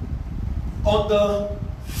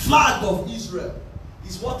flag of Israel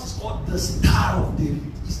is what is called the Star of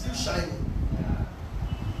David. It's still shining.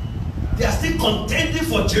 They are still contending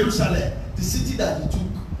for Jerusalem, the city that he took.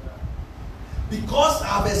 Because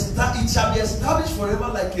it shall be established forever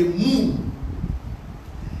like a moon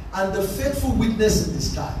and the faithful witness in the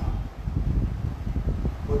sky.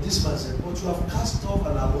 But this man said, but you have cast off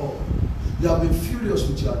an abhor. You have been furious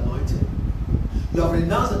with your anointing. You have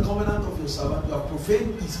renounced the covenant of your servant. You have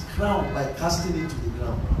profaned his crown by casting it to the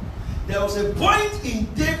ground. There was a point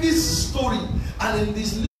in David's story and in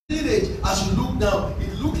this lineage, as you look down,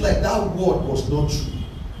 it looked like that word was not true.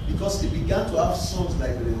 Because he began to have sons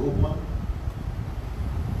like Rehoboam.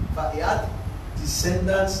 But he had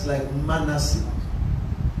descendants like Manasseh.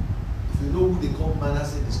 If you know who they call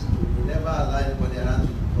Manasseh, this people will never allow anybody around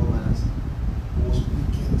you to call Manasseh. He was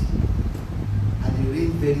wicked. And he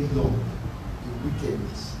reigned very long in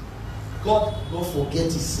wickedness. God did not forget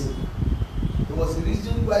his sin. There was a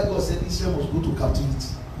reason why God said Israel must go to captivity.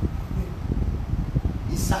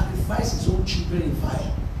 He sacrificed his own children in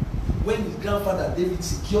fire. When his grandfather David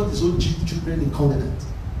secured his own children in covenant,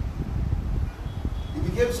 he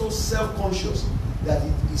became so self-conscious that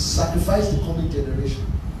he sacrificed the coming generation.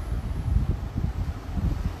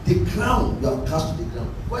 The crown you have cast to the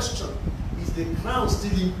ground. Question: is the crown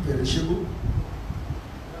still imperishable?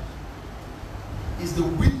 Is the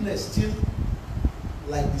witness still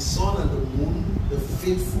like the sun and the moon, the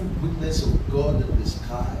faithful witness of God in the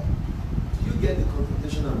sky? Do you get the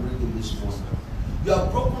contemplation I'm bringing this morning? You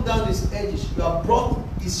have broken down his edges. You have brought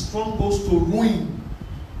his strongholds to ruin.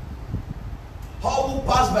 All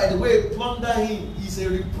who pass by the way plunder him. He is a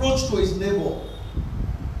reproach to his neighbor.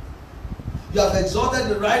 You have exalted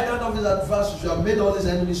the right hand of his adversaries. You have made all his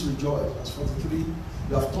enemies rejoice. Verse 43.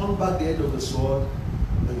 You have turned back the edge of the sword,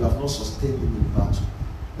 and you have not sustained him in battle.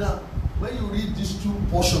 Now, when you read these two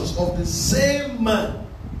portions of the same man,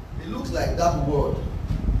 it looks like that word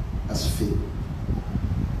has failed.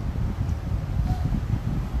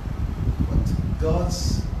 But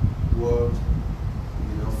God's word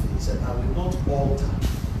will not fail. He said, I will not alter.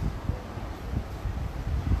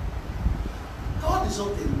 God is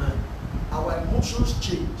not a man. Our emotions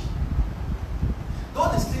change.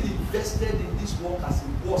 God is still invested in this work as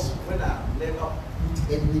he was when I have never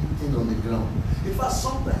put anything on the ground. In fact,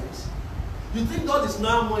 sometimes you think God is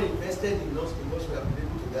now more invested in us because we have been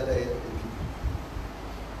able to gather here.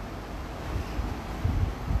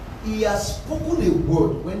 He has spoken a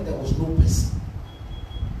word when there was no person.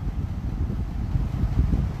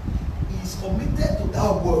 He is committed to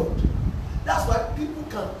that word. That's why people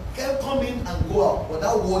can come in and go out, but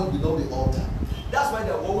that word will not be altered. That's why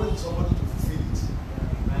there will always be somebody to fulfill it.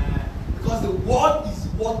 Amen. Because the word is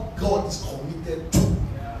what God is committed to.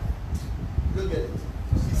 Yeah. You get it?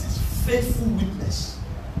 It's his faithful witness.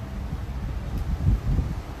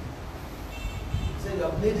 He said, you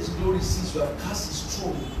have made his glory cease, you have cast his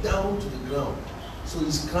throne down to the ground. So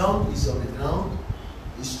his crown is on the ground,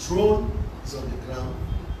 his throne is on the ground.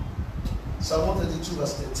 Psalm 132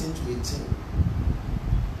 verse 13 to 18.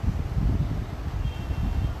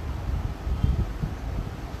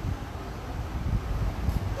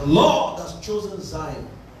 The Lord has chosen Zion.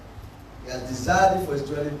 He has desired it for his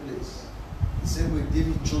dwelling place. The same way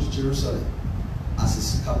David chose Jerusalem as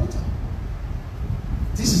his capital.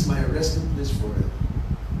 This is my resting place forever.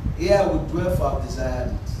 Here I will dwell, for I have desired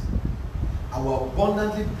it. I will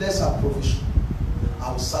abundantly bless our provision.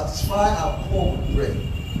 I will satisfy our poor with bread.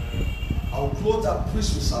 I will clothe our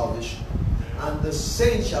priests with salvation. And the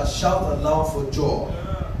saints shall shout aloud for joy.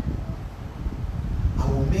 I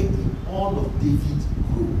will make the horn of David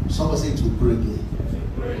grow. Someone say it will grow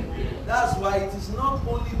again. That's why it is not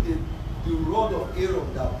only the rod of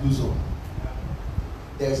Aaron that blows on.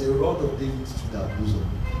 There is a rod of David too that blows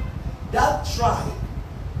on. That tribe,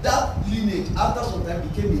 that lineage, after some time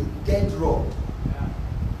became a dead rod.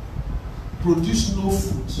 Produced no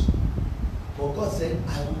fruit. But God said,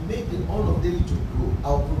 I will make the horn of David to grow. I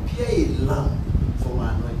will prepare a lamb for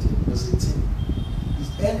my anointing. Verse 18.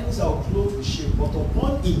 His enemies are clothed with shame, but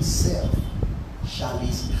upon himself shall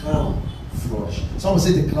his crown flourish. Someone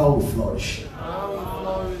say the crown will flourish.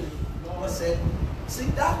 God said, see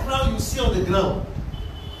that crown you see on the ground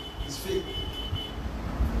is fake.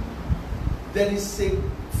 There is a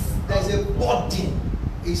burden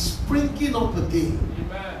is springing up again.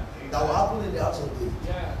 Amen. That will happen in the house of David.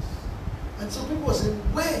 Yes. And so people were saying,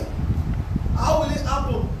 where? How will it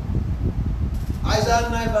happen? Isaiah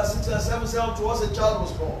 9 verse 6 and 7 said, unto us a child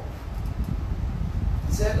was born.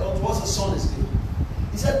 He said, unto us a son is given.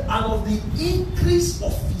 He said, and of the increase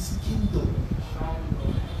of his kingdom,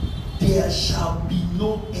 there shall be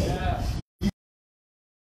no end.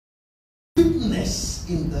 Witness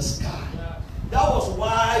in the sky. That was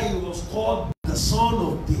why he was called the Son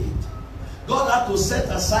of David. God had to set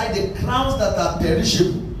aside the crowns that are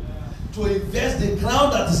perishable to invest the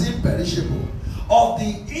crown that is imperishable. Of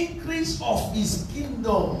the increase of his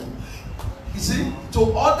kingdom. You see, to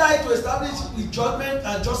order it to establish with judgment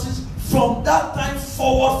and justice from that time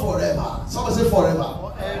forward forever. Somebody say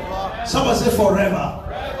forever. Forever. Somebody say forever.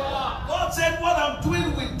 Forever. God said what I'm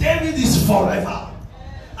doing with David is forever.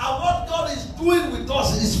 And what God is doing with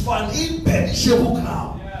us is for an imperishable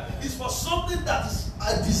crown. It's for something that is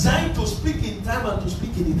designed to speak in time and to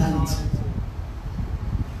speak in eternity.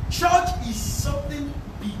 Church is something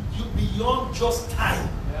beyond just time.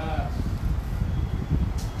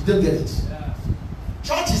 You don't get it.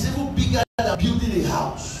 Church is even bigger than building a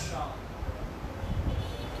house.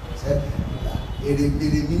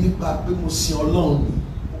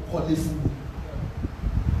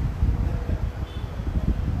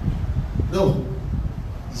 No,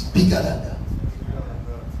 it's bigger than that.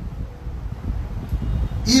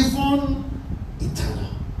 Even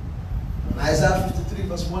eternal. And Isaiah 53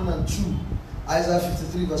 verse 1 and 2. Isaiah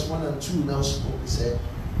 53 verse 1 and 2 now spoke. He said,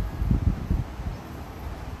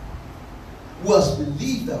 who has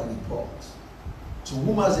believed our report? To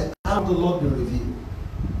whom has the arm of the Lord been revealed?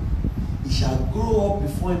 He shall grow up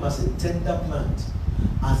before him as a tender plant,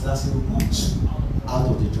 as a root out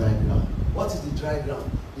of the dry ground. What is the dry ground?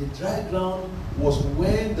 The dry ground was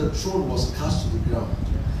when the throne was cast to the ground,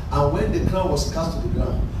 and when the crown was cast to the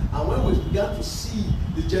ground, and when we began to see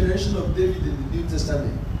the generation of David in the New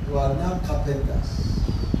Testament, they were now carpenters.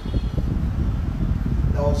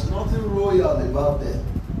 There was nothing royal about them.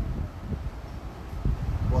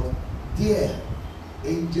 But there,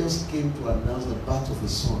 angels came to announce the birth of a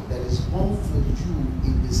son. There is one for you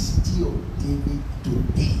in the city of David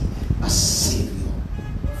today, a Savior.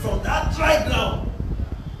 From that dry ground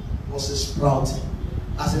was a sprouting.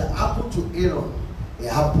 As it happened to Aaron, it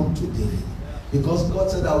happened to David. Because God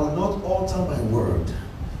said, I will not alter my word,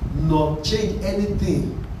 nor change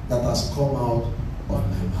anything that has come out of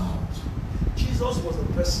my mouth. Jesus was a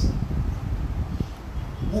person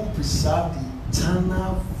who preserved the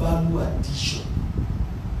eternal value addition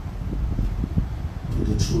to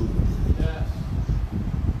the throne of David. Yes.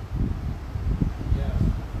 Yes.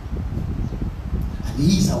 And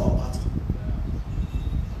he is our battle.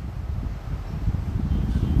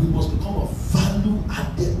 We must become a value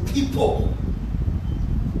added people.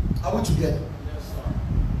 Are we together? Yes, sir.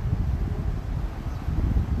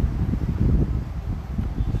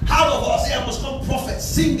 Out of us here must come prophets,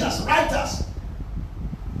 singers, writers.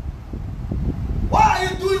 What are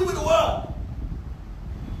you doing with the world?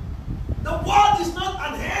 The world is not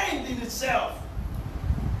an end in itself.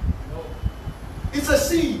 No. It's a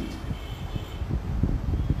seed.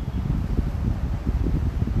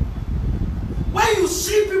 When you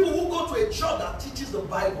see people who go to a church that teaches the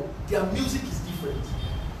Bible, their music is different.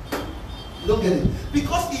 You don't get it?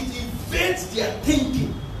 Because it invades their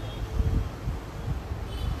thinking.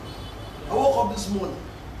 I woke up this morning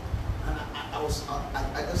and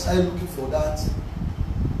I just started looking for that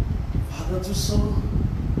Father to Son,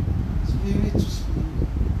 Spirit to Spirit.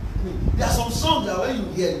 I mean, there are some songs that when you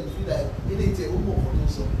hear, you feel like it's a homo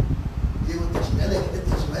song. They will teach you, and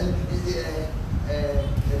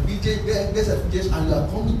you are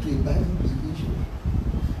coming to a Bible presentation.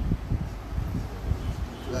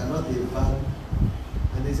 You are not a value.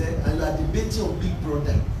 And they said, and you are debating on Big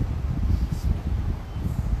Brother.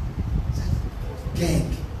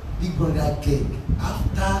 Cake, Big Brother cake.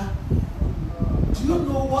 After, do you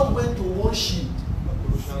know what went to one sheet?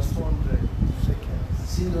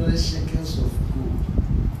 600 shekels of gold.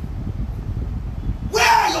 Where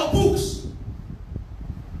are your books?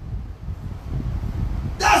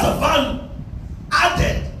 That's a value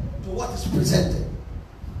added to what is presented.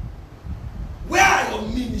 Where are your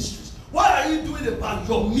ministries? What are you doing about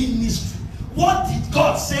your ministry? What did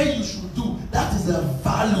God say you should do? That is a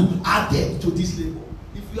value added to this labor.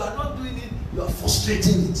 If you are not doing it, you are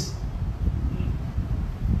frustrating it.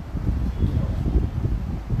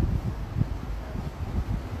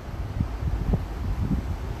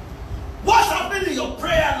 What's happening in your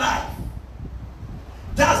prayer life?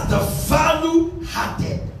 That's the value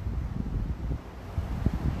added.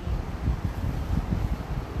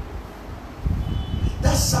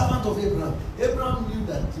 That's heart of Abraham. Abraham knew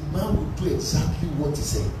that the man would do exactly what he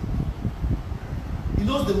said. He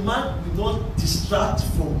knows the man will not distract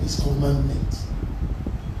from his commandment.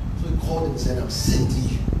 So he called him and said, I'm sending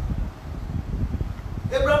you.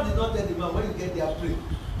 Abraham did not tell the man, when you get there, pray.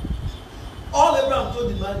 All Abraham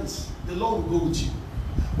told the man is, the Lord will go with you.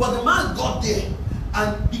 But the man got there,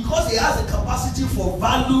 and because he has a capacity for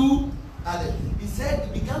value, and he said,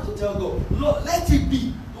 he began to tell God, Lord, let it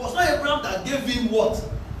be. It was not Abraham that gave him what?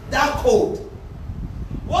 That code.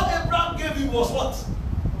 What Abraham gave him was what?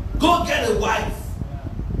 Go get a wife.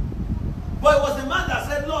 But it was the man that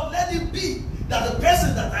said, Lord, let it be that the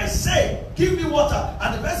person that I say, give me water,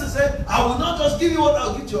 and the person said, I will not just give you water,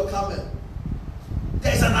 I'll give you a camel.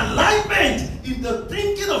 There is an alignment in the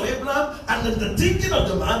thinking of Abraham and in the thinking of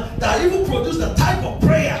the man that even produced the type of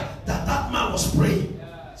prayer that that man was praying.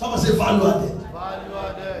 Yeah. Someone say value added. Value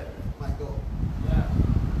added. My God. Yeah.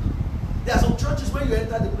 There are some churches when you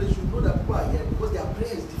enter the place, you know that people are here because their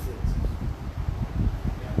prayer is different.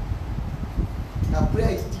 Yeah. Their prayer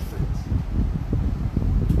is different.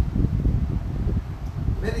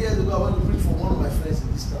 Many years ago, I went to preach for one of my friends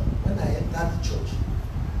in this town. When I entered the church,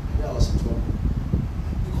 I was in trouble.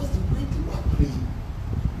 Because the way they were praying,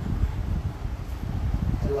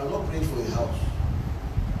 and they were not praying for a house.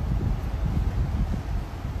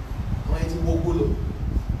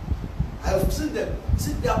 I have seen them.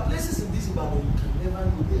 See, there are places in this Bible you can never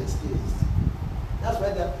know they exist. That's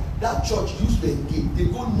why that church used to engage. They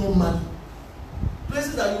go normally.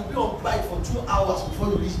 Places that you'll be on bike for 2 hours before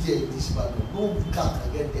you reach there in this Bible. No car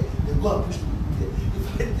can get there. They go and push the people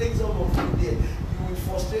there. If I take some of you there, you will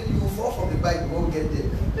frustrate, you will fall from the bike, you won't get there.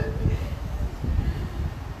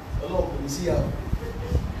 Hello, you see how?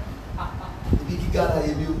 The big Ghana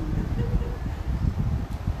you.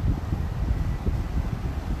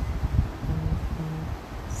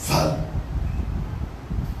 Value.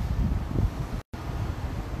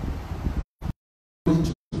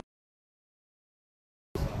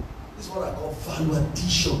 This is what I call value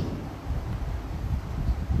addition.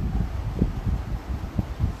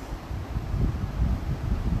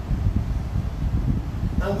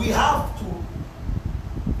 And we have to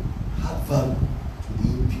add value to the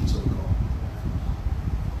inputs of God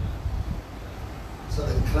so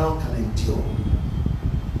the crown can endure.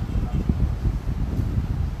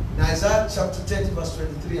 In Isaiah chapter 30, verse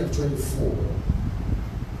 23 and 24.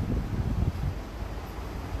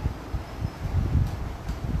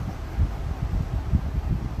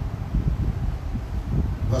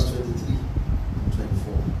 Verse 23 and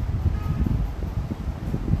 24.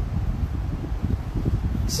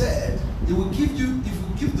 Said, it will give you, if you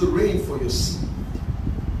give the rain for your seed,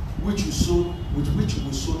 which you sow, with which you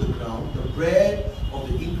will sow the ground, the bread of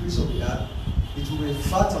the increase of the earth, it will be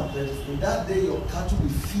fat and plentiful. In that day your cattle will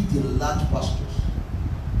feed in large pastures.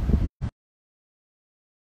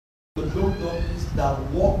 The low donkeys that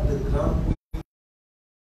walk the ground with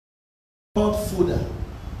fodder,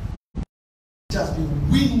 which has been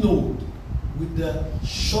winnowed with the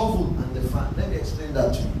shovel and the fan. Let me explain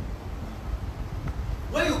that to you.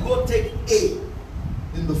 When you go take A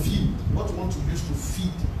in the field, what you want to use to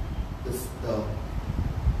feed the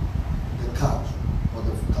cow or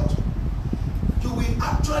the cattle, you will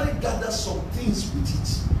actually gather some things with it.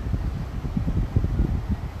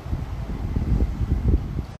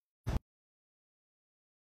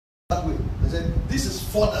 That way, I said, this is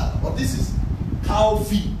fodder or this is cow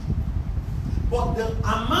feed. But the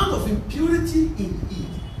amount of impurity in it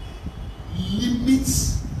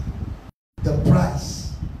limits the price.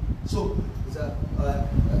 So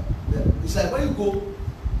it's like when you go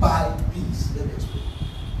buy beans, let me explain.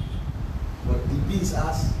 But the beans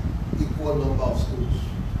has equal number of stones.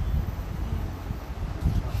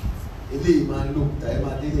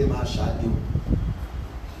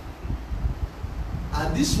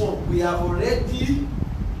 And this one, we have already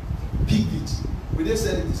picked it. We didn't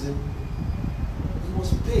sell it the same. You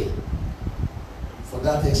must pay for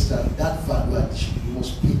that extra, that value addition. You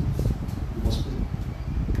must pay. You must pay.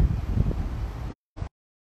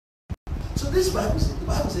 So this Bible says, the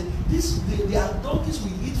Bible says, they are donkeys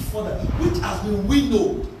we eat fodder, which has been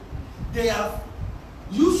winnowed. They have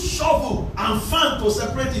used shovel and fan to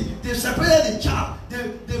separate it. They separated the chaff.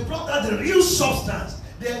 They brought out the real substance.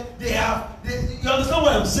 You understand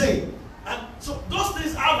what I'm saying? And so those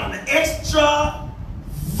things have an extra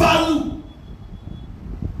value.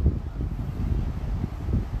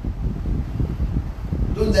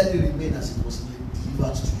 Don't let it remain as it was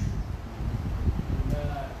delivered to you.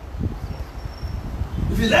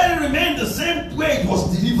 If you let it remain the same way it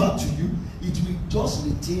was delivered to you, it will just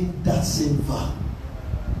retain that same value.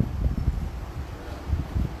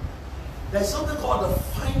 There's something called the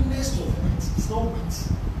finest of wheat. It's not wheat.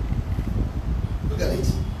 Look at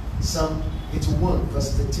it. Psalm 81,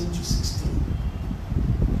 verse 13 to 16.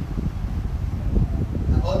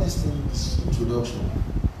 And all these things is introduction.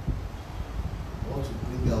 I want to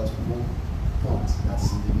bring out one point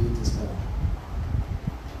that's in the New Testament.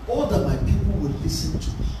 All that my people will listen to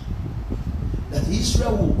me, that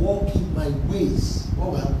Israel will walk in my ways.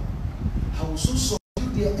 What will happen? I will so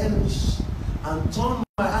subdue their enemies and turn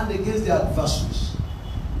my hand against their adversaries.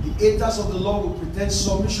 The haters of the Lord will pretend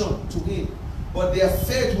submission to him, but their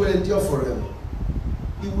faith will endure forever.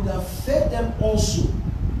 He would have fed them also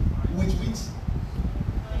with wheat.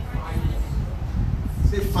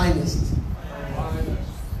 Say finest.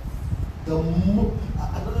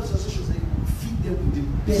 Another translation says he will feed them with the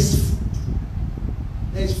best food.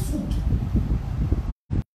 There is food.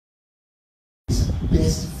 It's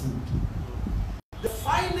best food. The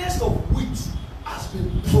finest of wheat has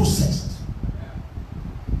been processed.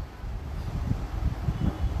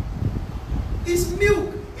 It's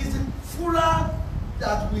milk. It's the fura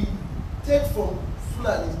that we take from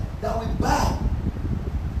Fulanis that we buy.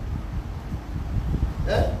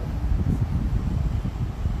 Eh?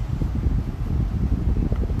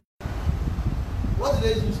 What do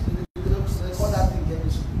they use? They call that thing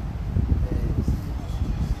chemistry.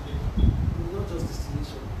 Not just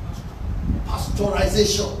distillation.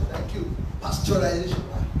 Pasteurization. Thank you. Pasteurization.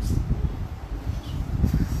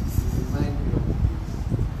 Remind me of it.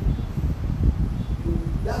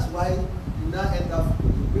 That's why you now end up the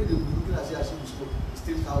way they will be looking at you as you school.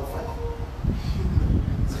 Still how fine.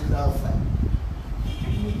 Still how fine.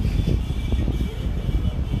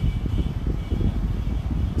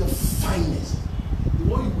 The finest. The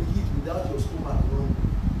one you will eat without your stomach running.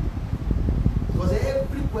 Because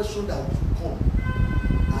every question that will come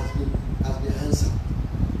has been answered.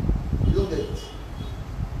 You don't get it.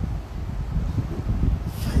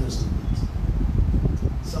 Finest of it.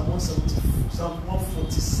 Psalm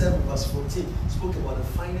 147 verse 14 spoke about the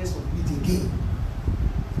finest of wheat again.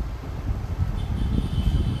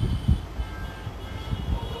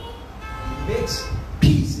 It makes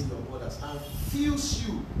peace in your borders and fills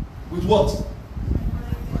you with what?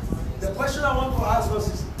 The question I want to ask us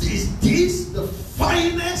is this the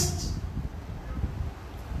finest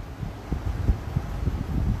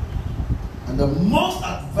and the most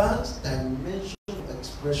advanced dimension of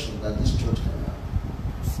expression that this church can have?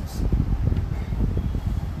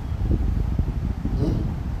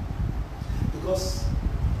 Because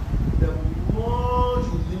the more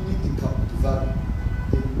you limit the value,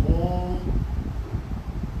 the more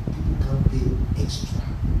people can pay extra.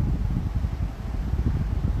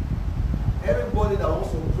 Everybody that wants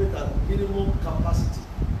to operate at minimum capacity,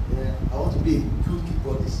 I want to be a good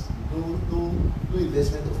keyboardist. No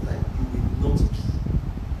investment of time. You will not be.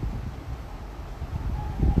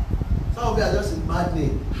 Some of you are just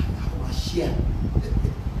imagining, how much share?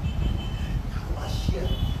 How much share?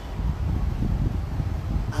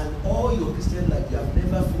 And all your Christian life, you have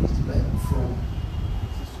never finished the Bible from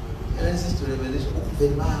Genesis to Revelation.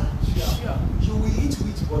 You will eat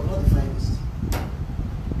wheat, but not the finest.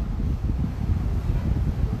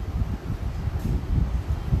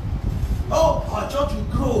 Oh, our church will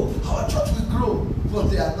grow. Our church will grow. But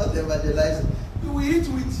they are not evangelizing. You will eat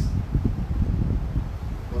wheat,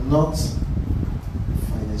 but not the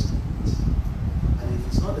finest of wheat. And if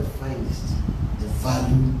it's not the finest, the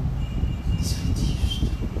value is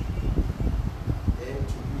reduced. Then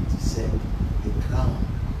to wheat is said, the crown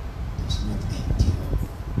does not endure.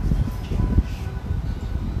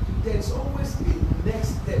 There is always a next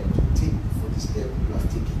step to take for the step you have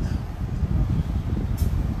taken now.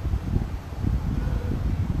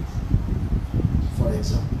 For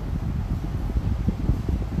example,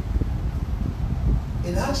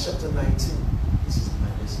 in Acts chapter 19, this is my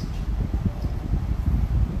message.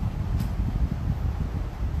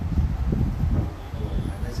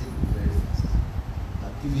 My message is very fast.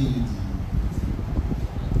 I'm giving you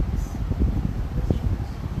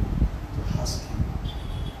to ask you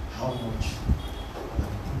how much you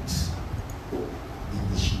have put in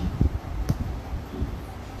the sheep.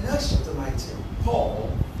 In Acts chapter 19, Paul,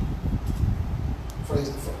 for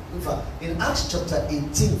example, in fact, in Acts chapter 18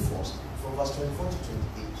 first, from verse 24 to 28,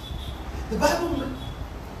 the Bible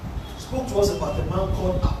spoke to us about a man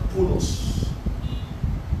called Apollos.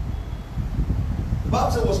 The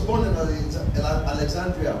Bible said he was born in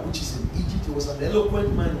Alexandria, which is in Egypt. He was an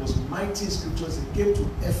eloquent man, he was mighty in scriptures. He came to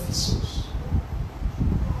Ephesus.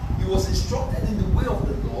 He was instructed in the way of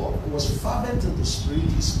the Lord. He was fervent in the spirit.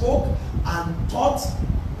 He spoke and taught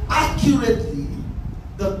accurately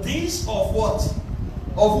the things of what?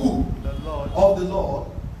 Of who? The Lord. Of the Lord.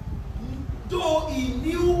 though he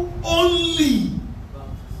knew only.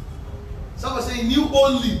 Somebody say he knew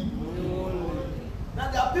only.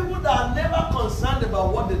 Now there are people that are never concerned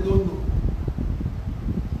about what they don't know.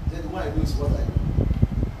 Then what I do is what I do.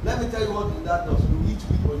 Let me tell you what that does. You eat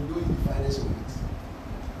wheat, but you don't eat the finest of it.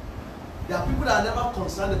 There are people that are never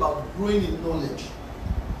concerned about growing in knowledge.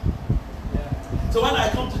 So when I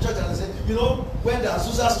come to church and I say, you know, when the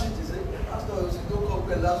Azusa Street is saying, Pastor, you say, don't come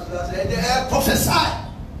when Azusa say, they prophesy.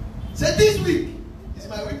 Say this week is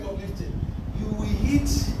my week of lifting. You will eat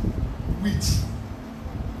wheat.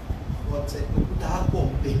 But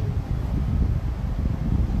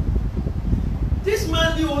this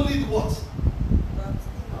man knew only what?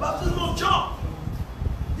 Baptism of John.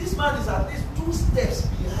 This man is at least 2 steps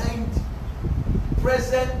behind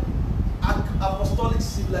present apostolic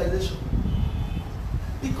civilization.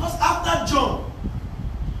 Because after John,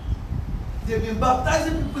 they've been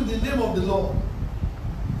baptizing people in the name of the Lord.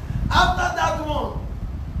 After that one,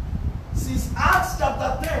 since Acts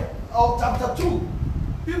chapter 10 or chapter 2,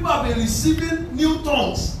 people have been receiving new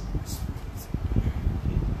tongues.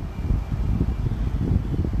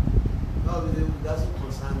 No, it doesn't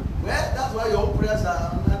concern you. Well, that's why your own prayers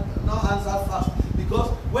are not answered fast. Because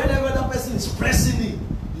whenever that person is pressing it,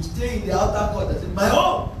 you stay in the outer court and say, my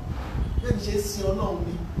own! Maybe just see or not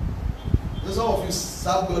me. Some of you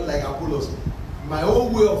serve God like Apollos. My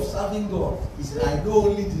own way of serving God is I know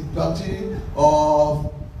only the doctrine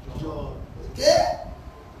of John. Okay?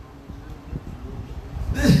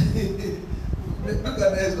 Look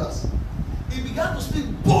at the next verse. He began to speak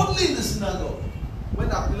boldly in the synagogue.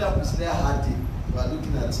 When Aquila and Priscilla heard him, they were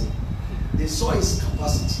looking at him. They saw his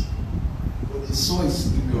capacity, but they saw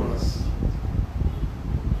his ignorance.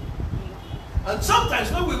 And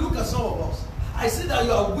sometimes when we look at some of us, I see that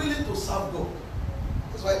you are willing to serve God.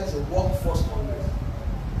 That's why it's a workforce congress.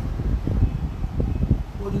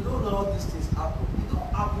 But you don't know how these things happen. They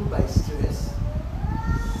don't happen by stress.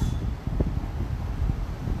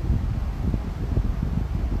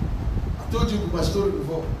 I told you my story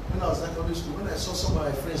before. When I was in secondary school, when I saw some of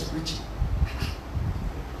my friends preaching.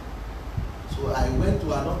 So I went to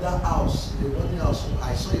another house, in another house.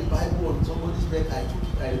 I saw a Bible on somebody's bed. I took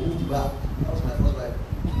it, I removed the back. That was my first Bible.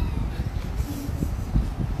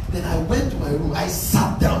 Then I went to my room. I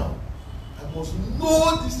sat down. I must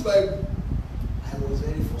know this Bible. I was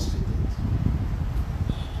very frustrated.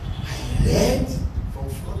 I read from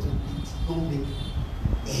front to it. Don't make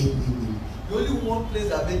any meaning. The only one place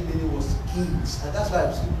that made meaning was Kings, and that's why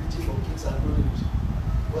I'm still preaching from Kings and Chronicles.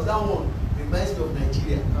 Was that one reminds me of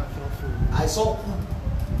Nigeria? I saw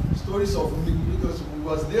stories of because we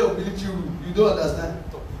was there of military rule. You don't understand.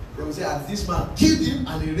 They will say, and this man killed him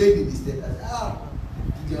and he reigned in his stead. I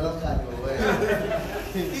said,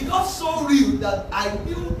 it got so real that I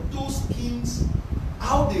knew those kings,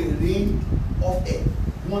 how they reigned off air,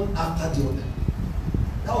 one after the other.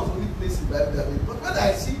 That was the only place in the Bible that made. But when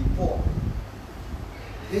I see Paul,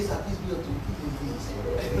 there's a peace to kill things.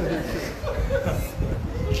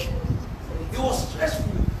 It was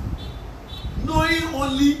stressful, knowing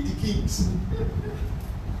only the kings.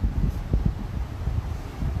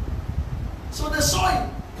 So they saw him.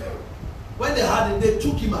 When they had him, they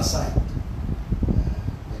took him aside.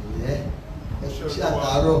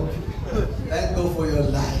 Thank God for your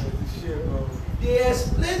life. They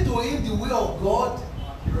explained to him the way of God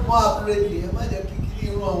more accurately.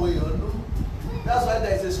 That's why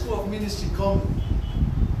there is a school of ministry coming.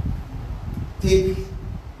 Take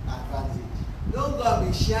advantage. Don't go and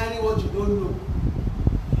be sharing what you don't know.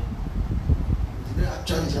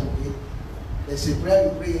 Actually, there's a prayer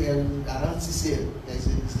we pray around 6 a.m. It's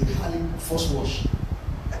the Harley first wash.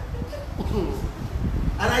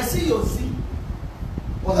 And I see your sin.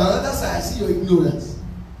 But on the other side, I see your ignorance.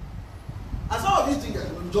 And some of you think that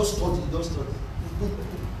you just study, don't study.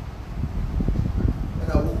 When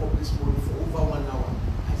I woke up this morning for over 1 hour,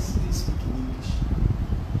 I still speak in English.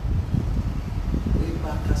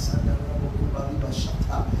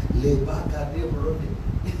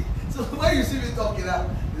 So when you see me talking out,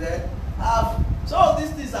 some of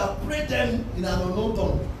these things are prayed them in an unknown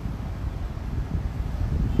tongue.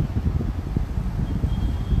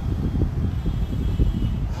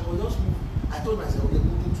 I was just moving. I told myself, we're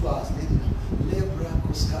going to do 2 hours later.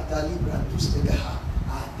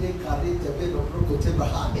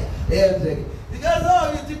 Because all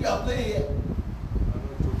of you think we are playing here.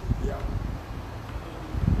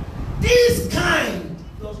 This kind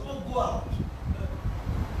does not go out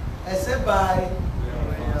except by.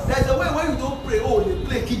 There's a way when you don't pray, oh, they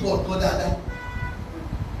play keyboard, God, that.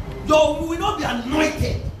 You will not be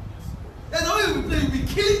anointed. There's a way you play, you'll be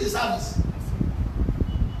killing the service.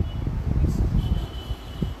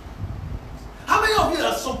 How many of you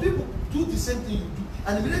that some people do the same thing you do,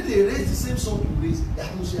 and immediately they raise the same song you raise, the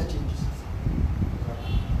atmosphere changes?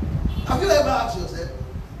 Have you ever asked yourself,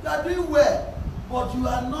 you are doing well, but you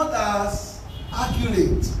are not as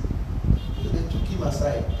accurate? So they took him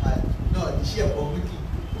aside. No, the share publicly.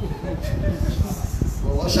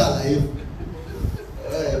 But what shall I do?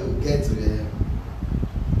 We'll get to the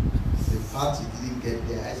part you didn't get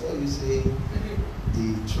there. I saw you say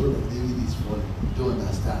the throne of David is falling. You don't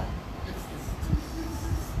understand.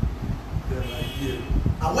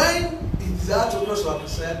 And when it desired to cross our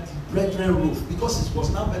concern, the brethren rose, because it was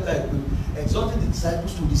now better equipped, exhorting the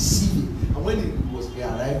disciples to receive it. And when he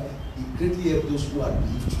arrived, he greatly helped those who had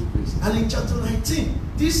believed through grace. And in chapter 19,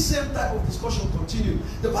 this same type of discussion continued.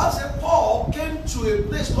 The Bible said Paul came to a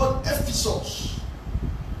place called Ephesus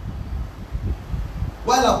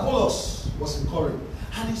while Apollos was in Corinth.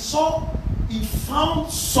 And he found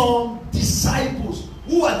some disciples.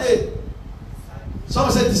 Who are they?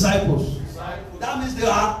 Someone said disciples. That means they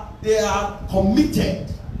are committed.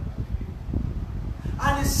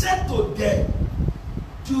 And he said to them,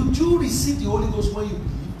 did you receive the Holy Ghost when you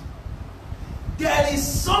believed? There is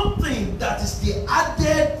something that is the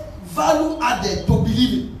added value added to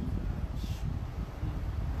believing.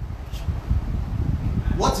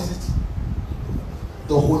 What is it?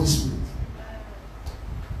 The Holy Spirit.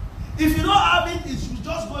 If you don't have it, it's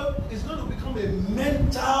going to become a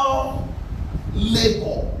mental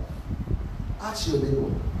labor. Ask your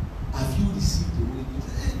neighbor, have you received the Holy Ghost?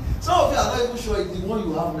 Some of you are not even sure if the one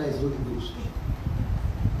you have now is Holy Ghost.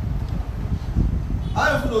 I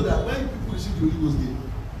don't even know that when people receive the Holy Ghost, they know.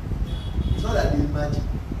 It's not that they imagine.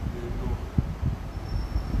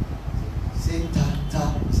 Say ta.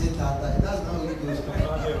 That's not Holy Ghost.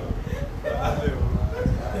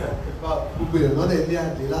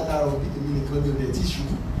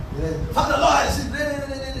 Father Lord, I said,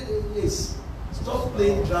 yes. Stop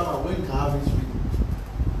playing drama when you can have it reading.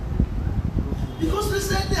 Because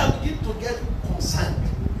recently I begin to get concerned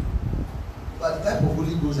about the type of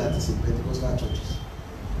Holy Ghost that is in Pentecostal churches.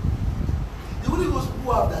 The Holy Ghost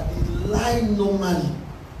who have that they lie normally.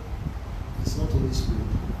 It's not Holy Spirit.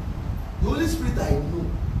 The Holy Spirit I know.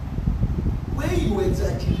 When you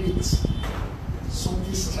exaggerate,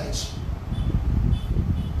 something strikes you.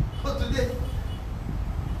 But today,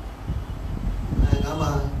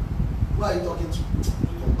 who are you talking to?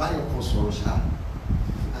 Companion consortia.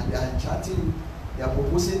 And they are chatting, they are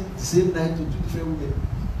proposing the same night to two different women.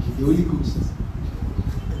 The Holy Ghost.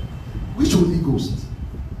 Which Holy Ghost?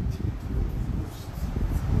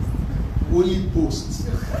 Holy Post.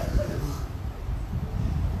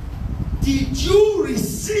 Did you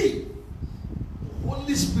receive the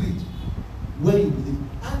Holy Spirit when you believe?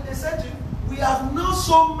 And they said to him, we have not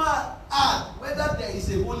so much whether there is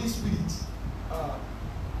a Holy Spirit.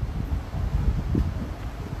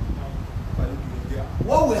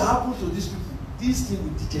 What will happen to these people? This thing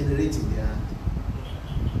will degenerate in their hand.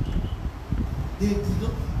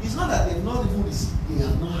 It's not that they've not even received, they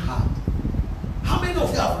have not heard. How many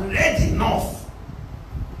of you have read enough,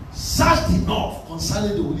 searched enough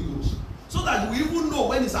concerning the Holy Ghost, so that you even know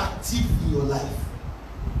when it's active in your life?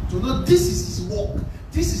 To know this is his work,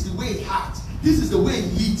 this is the way he acts, this is the way he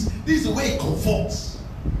leads, this is the way he comforts.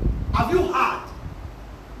 Have you heard?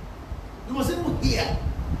 You must even hear.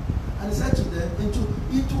 And he said to them,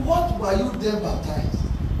 into what were you then baptized?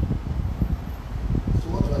 So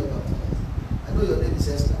what were you baptized? I know your name is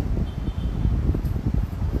Esther.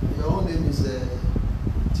 Your own name is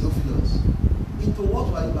Theophilus. Into what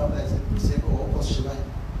were you baptized? He said, I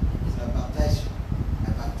baptized you. I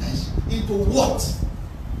baptized you. Into what?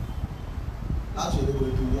 That's what they go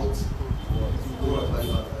into what? Into what were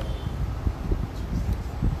you baptized?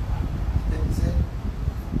 Then he said,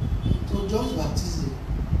 into John's baptism.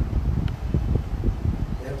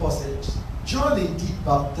 John indeed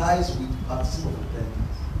baptized with baptism of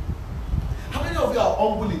repentance. How many of you are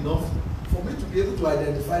humble enough for me to be able to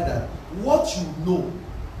identify that what you know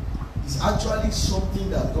is actually something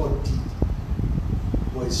that God did,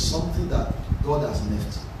 or is something that God has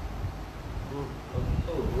left?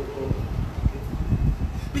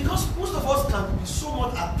 Because most of us can be so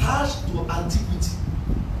much attached to antiquity.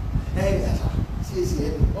 Hey,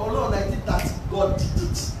 oh Lord, 1930, God did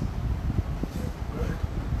it.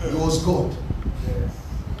 It was God. Yes.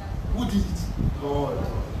 Who did it? God.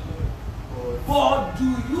 But do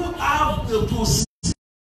you have the possibility?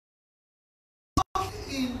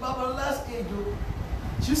 In Babylon's age,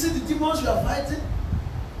 you see the demons you are fighting?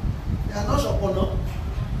 They are not Shopono.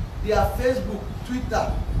 They are Facebook,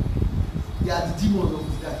 Twitter. They are the demons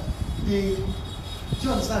of the time. Do you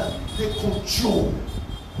understand? They control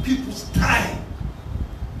people's time.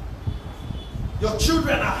 Your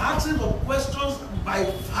children are asking some questions by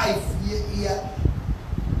 5 years.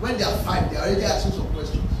 When they are 5, they are already asking some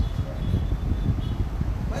questions.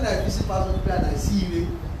 When I visit Pastor Peter and I see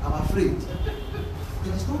him, I'm afraid.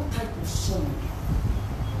 There is no type of song,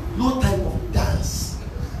 no type of dance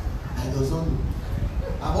I don't know.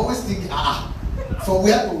 I'm always thinking, from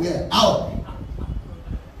where to where? How?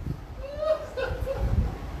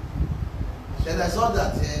 Then I saw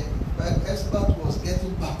that my expert was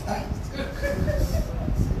getting baptized.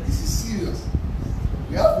 This is serious.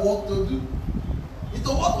 We have work to do. Into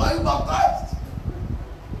what were you baptized?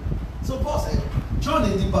 So Paul said, John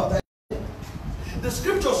is the baptized. The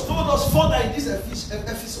scriptures told us further in this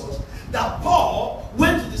Ephesus that Paul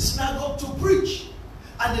went to the synagogue to preach,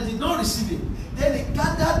 and they did not receive him. Then he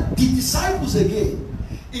gathered the disciples again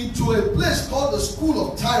into a place called the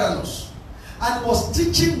school of Tyrannus, and was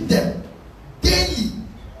teaching them daily,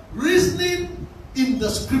 reasoning in the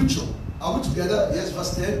scripture. Are we together? Yes,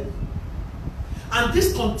 verse 10. And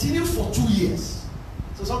this continued for 2 years.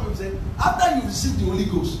 So some people say, after you receive the Holy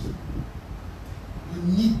Ghost, you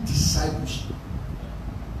need discipleship.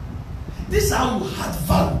 This is how you add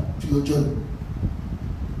value to your journey.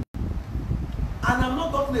 And I'm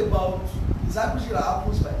not talking about discipleship that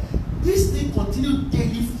happens by this thing continued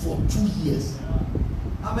daily for 2 years.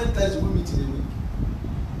 How many times do we meet in a week?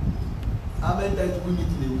 How many times do we meet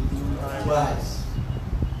in a week? Twice.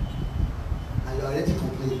 And you are already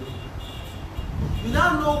complaining. You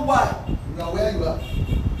now know why you are where you are.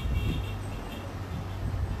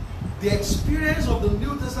 The experience of the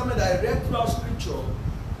New Testament that I read throughout scripture,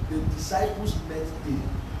 the disciples met daily.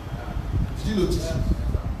 Did you notice?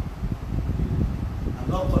 I'm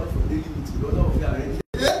not calling for daily meeting. All of you are ready.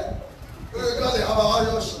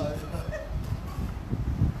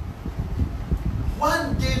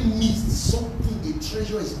 One day missed, something, a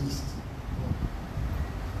treasure is missed.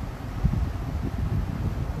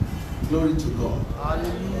 Glory to God.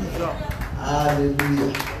 Hallelujah.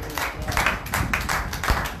 Hallelujah.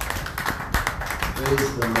 Praise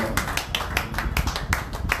the Lord.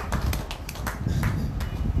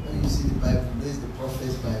 When you see the Bible, there's the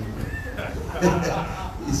prophet's Bible.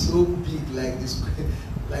 It's so big, like this,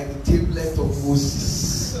 like the tablet of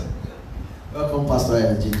Moses. Welcome, Pastor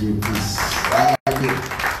JJ, please.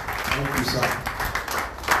 Thank you, sir.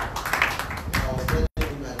 I was telling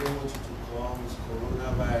him I don't want you to come. It's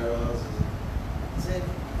coronavirus. He said it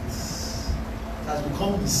has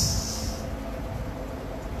become this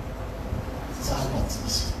habit,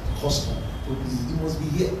 this custom. You must be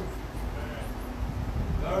here.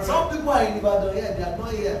 Right. Some people are in Ibadan here, they are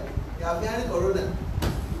not here. They are behind corona.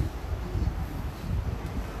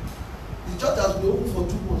 The church has been open for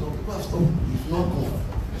 2 months, and people have stopped. If not gone.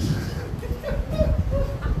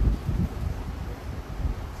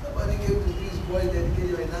 Somebody came to this boy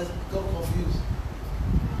dedicated and got confused.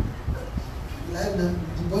 Like now,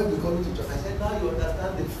 the boy be coming to church. I said, now you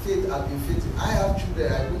understand the faith I've been faithing. I have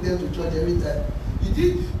children, I bring them to church every time. You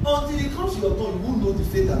did until it comes to your turn, you won't know the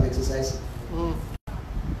faith I'm exercising.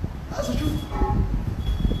 That's the truth.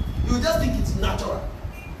 You just think it's natural.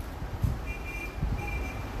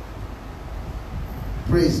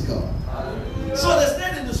 Praise God. Hallelujah. So they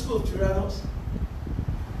stayed in the school of Tyrannus,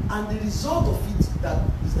 and the result of it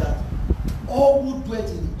is that all who dwelt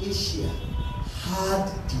in Asia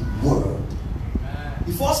had the word.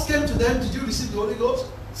 The first came to them, did you receive the Holy Ghost?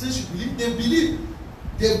 Since you believe, they believed.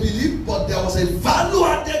 They believed, but there was a value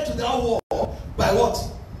added to that word by what?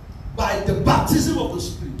 By the baptism of the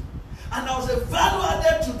Spirit. And there was a value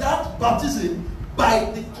added to that baptism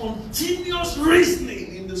by the continuous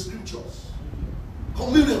reasoning in the scriptures.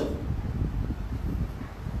 Communion.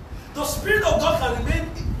 The Spirit of God can remain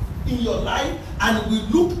in your life and will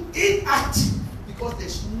look inactive because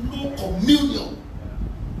there's no communion.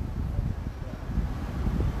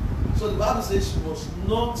 So the Bible says you must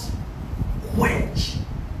not quench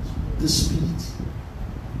the Spirit.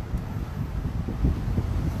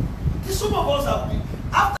 Some of us have been,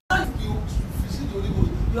 after you receive the Holy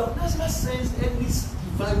Ghost, you have never sensed any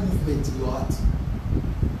divine movement in your heart.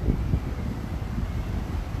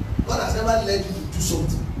 God has never led you to do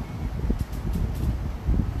something.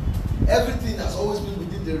 Everything has always been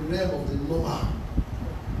within the realm of the normal.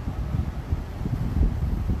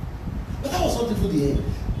 But that was not even the end.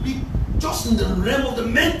 Be just in the realm of the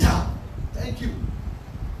mental. Thank you.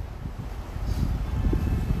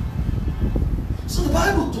 So the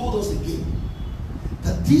Bible told us again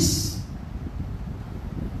that these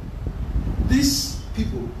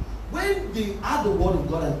people, when they had the word of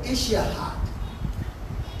God and Asia had,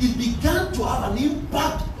 it began to have an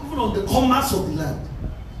impact even on the commerce of the land.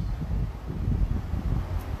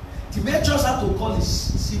 Demetrius had to call his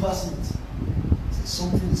silversmith.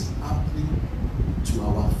 something is happening to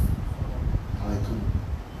our economy.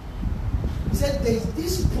 He said, there is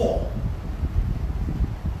this Paul.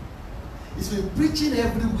 He's been preaching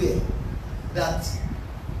everywhere that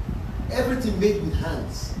everything made with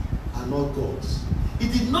hands are not gods. He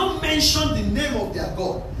did not mention the name of their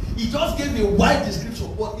God. He just gave a wide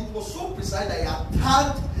description, but it was so precise that he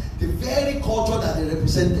attacked the very culture that they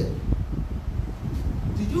represented.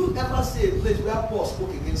 Did you ever see a place where Paul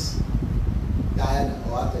spoke against Diana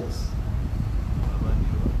or Artemis?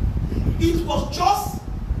 It was just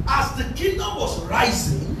as the kingdom was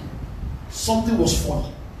rising, something was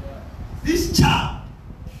falling. This chart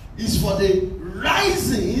is for the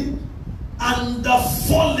rising and the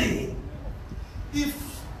falling.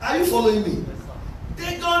 Are you following me?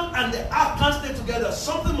 Dagon and the ark can't stay together.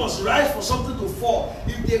 Something must rise for something to fall.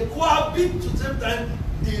 If they cohabit at the same time,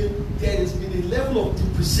 there has been a level of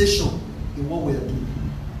depreciation in what we are doing.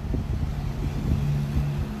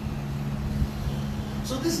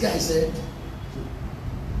 So this guy said,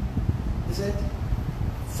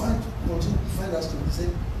 find that story. He said,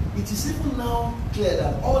 it is even now clear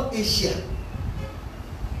that all Asia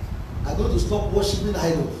are going to stop worshiping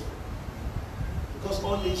idols, because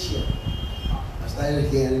all Asia has started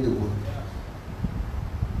hearing the word.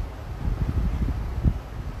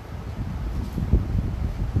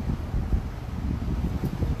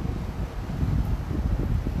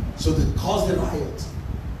 So they caused a riot.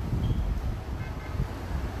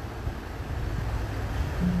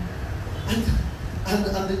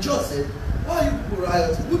 And the judge said, why are you people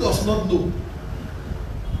rioting? Who does not know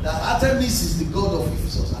that Artemis is the god of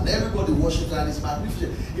Ephesus and everybody worships her and is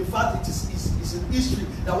magnificent? In fact, it's in history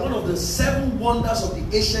that one of the 7 wonders of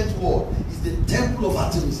the ancient world is the temple of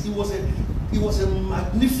Artemis. It was a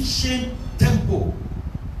magnificent temple.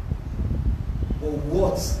 But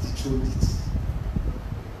what dethroned it?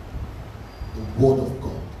 The word of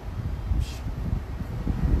God.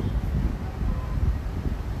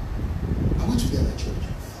 Are we together, church?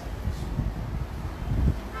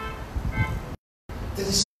 There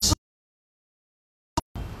is so,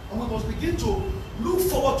 and we must begin to look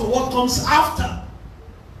forward to what comes after.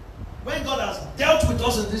 When God has dealt with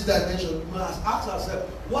us in this dimension, we must ask ourselves,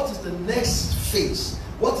 what is the next phase?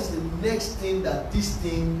 What is the next thing that this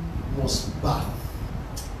thing must birth?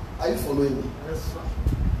 Are you following me? Yes, sir.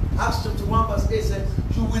 Acts chapter 1 verse 8 says,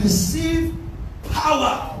 you will receive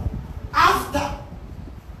power after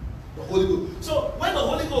the Holy Ghost. So when the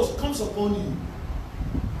Holy Ghost comes upon you,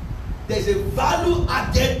 there is a value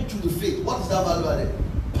added to the faith. What is that value added?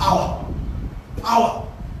 Power. Power.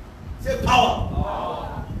 Say power.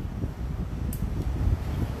 Power.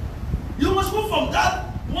 You must move from that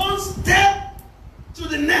one step to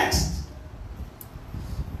the next.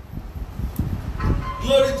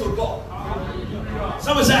 Glory to God.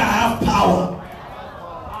 Somebody say, I have power.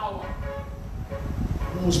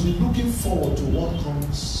 We must be looking forward to what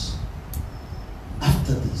comes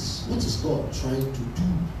after this. What is God trying to do?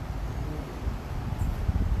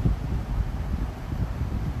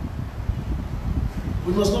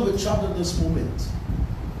 We must not be trapped in this moment.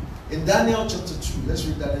 In Daniel chapter 2, let's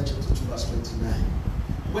read Daniel chapter 2 verse 29.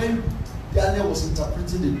 When Daniel was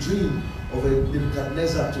interpreting the dream of a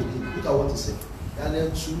Nebuchadnezzar to him, look at what he said. Daniel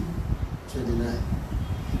 2:29.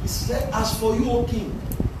 He said, as for you, O king,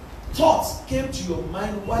 thoughts came to your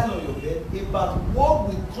mind while on your bed about what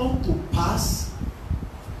will come to pass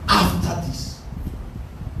after this.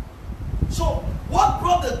 So, what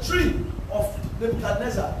brought the dream of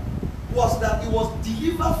Nebuchadnezzar was that he was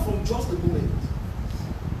delivered from just the moment.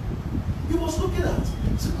 He was looking at,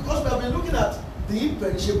 see, because we have been looking at the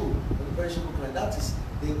imperishable and the perishable kind. That is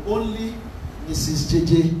the only Mrs.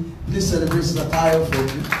 JJ. Please celebrate the tire for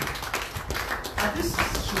me. And this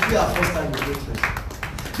should be our first time in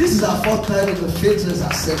FaithRest. This is our fourth time in the FaithRest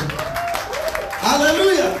assembly.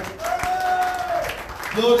 Hallelujah!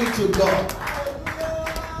 Glory to God.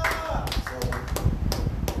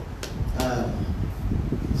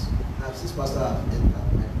 So, since Pastor entered,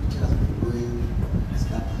 my preacher has been going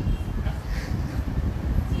scattered.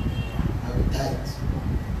 I'll be tight.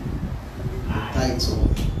 I'm tight, so.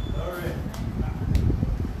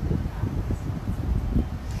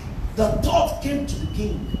 The thought came to the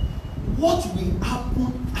king, what will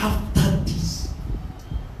happen after this?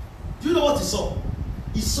 Do you know what he saw?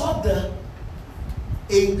 He saw the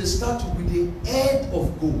statue with the head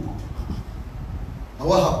of gold. And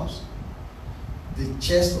what happens? The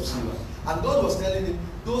chest of silver. And God was telling him,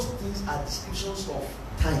 those things are descriptions of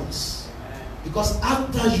times. Because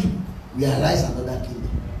after you, we arise another kingdom.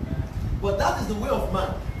 But that is the way of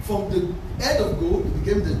man. From the head of gold, it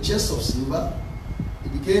became the chest of silver.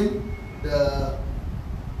 It became the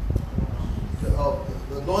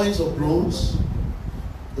the loins of bronze,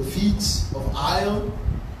 the feet of iron,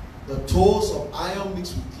 the toes of iron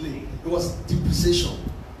mixed with clay. It was depreciation.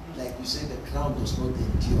 Like we say, the crown does not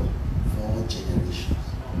endure for all generations.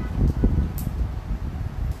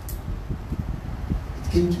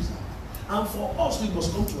 It came to that. And for us, we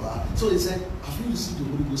must come to her. So they said, have you received the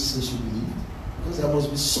Holy Ghost since you believed? Because there must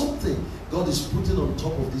be something God is putting on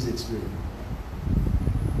top of this experience.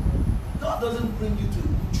 God doesn't bring you to a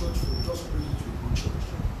good church for just bring you to a good church.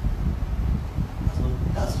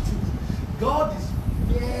 That's the truth. God is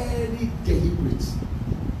very deliberate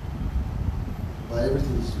about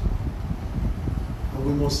everything he's doing. And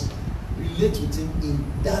we must relate with him in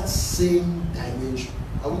that same dimension.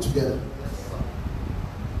 Are we together?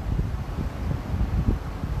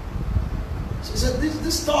 So he said,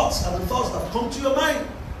 these thoughts are the thoughts that come to your mind.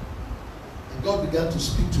 And God began to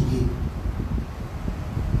speak to him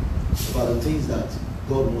about the things that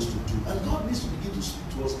God wants to do. And God needs to begin to speak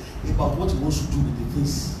to us about what he wants to do with the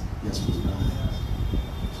things he has put in our hands.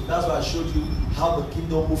 So that's why I showed you how the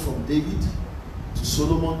kingdom moved from David to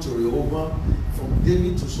Solomon to Rehoboam. From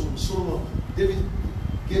David to Solomon. David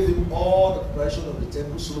gave him all the preparation of the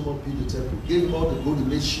temple. Solomon built the temple. Gave him all the gold. He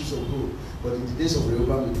made sheaves of gold. But in the days of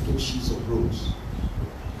Rehoboam, it became sheaves of bronze.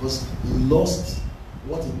 Because he lost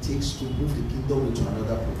what it takes to move the kingdom into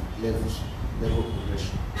another level of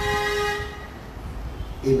progression.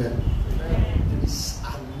 Amen. There is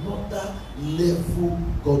another level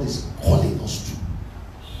God is calling us to.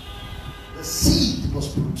 The seed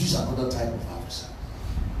must produce another type of harvest.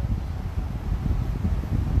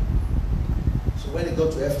 So when he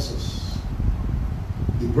got to Ephesus,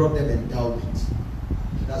 he brought them endowment.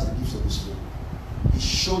 That's the gifts of the Spirit. He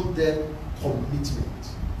showed them commitment.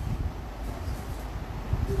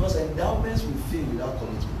 Because endowments will fail without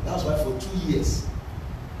commitment. That's why for 2 years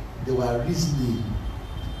they were reasoning.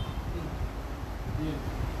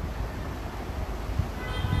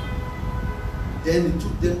 Then he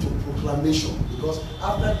took them to proclamation, because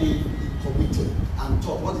after they committed and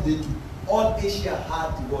taught, what did they do? All Asia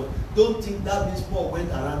had the word. Don't think that means Paul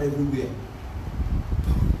went around everywhere.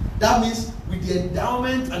 That means with the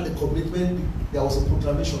endowment and the commitment, there was a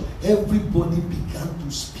proclamation. Everybody began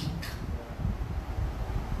to speak.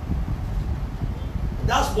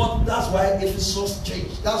 That's why Ephesus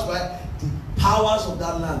changed. That's why the powers of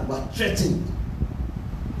that land were threatened.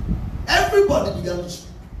 Everybody began to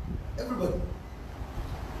speak. Everybody.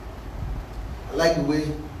 I like the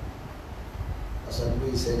way, as I know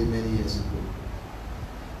he said it many years ago.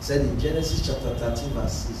 He said in Genesis chapter 13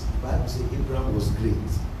 verse 6, the Bible says Abraham was great.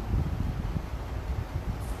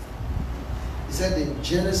 He said in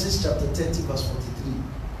Genesis chapter 20 verse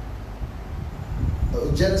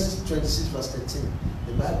 43, Genesis 26 verse 13,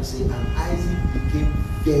 the Bible says, and Isaac became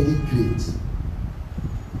very great.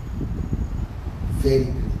 Very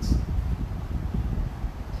great.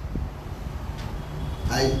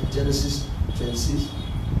 Genesis 26,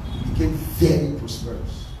 became very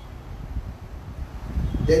prosperous.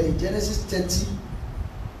 Then in Genesis 30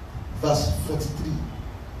 verse 43,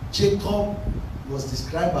 Jacob was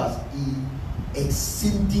described as he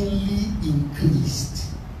exceedingly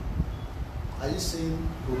increased. Are you seeing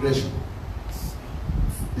progression?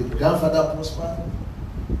 The grandfather prospered,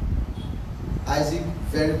 Isaac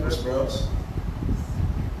very prosperous,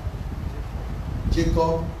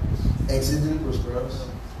 Jacob exceedingly prosperous.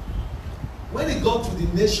 When he got to the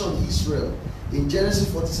nation Israel, in Genesis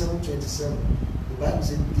 47:27, the Bible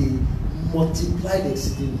said they multiplied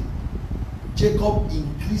exceedingly. Jacob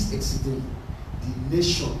increased exceedingly. The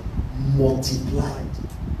nation multiplied.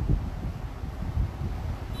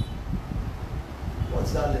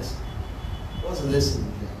 What's that lesson? What's the lesson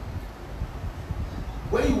in there?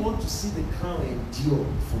 When you want to see the crown endure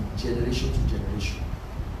from generation to generation,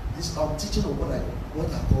 this I'm teaching on what I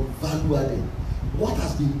call value added. What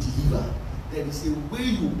has been delivered, there is a way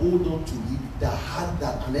you hold on to it that had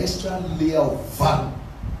that an extra layer of value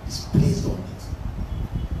is placed on it.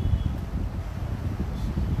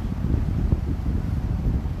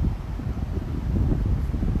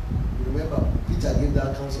 Remember, Peter gave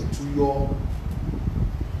that counsel to your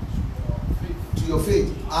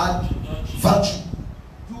faith, add virtue.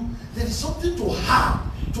 There is something to add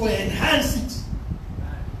to enhance it.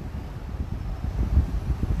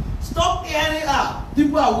 Stop hearing,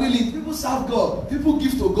 people are willing, people serve God, people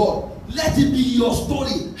give to God. Let it be your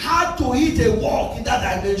story. How to hit a walk in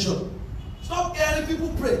that dimension. Stop hearing people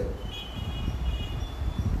pray.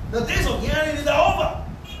 The days of hearing it are over.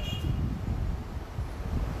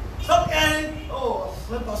 Stop hearing, oh,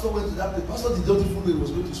 when Pastor went to that place, Pastor did not even know he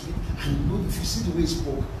was going to speak. And you know, if you see the way he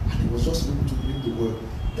spoke, and he was just able to bring the word.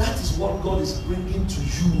 That is what God is bringing to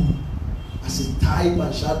you as as a type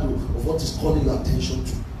and shadow of what is calling your attention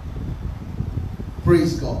to.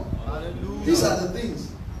 Praise God. Hallelujah. These are the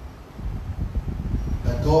things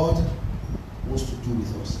that God wants to do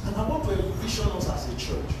with us. And I want to envision us as a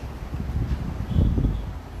church.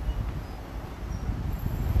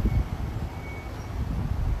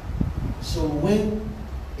 So when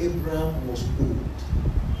Abraham was old,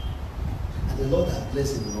 and the Lord had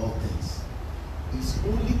blessed him in all things, his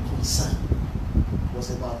only concern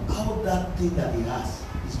was about how that thing that he has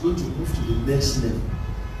is going to move to the next level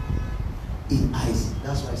in Isaac.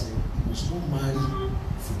 That's why I said he must not marry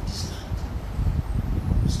from this land.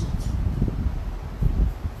 He must not.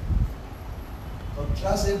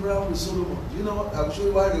 Contrast Abraham with Solomon. Do you know what? I will show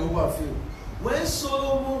you why Rehoboam failed. When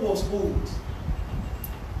Solomon was old,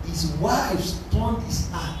 his wives turned his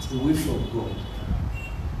heart away from God.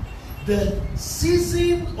 The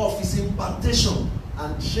season of his impartation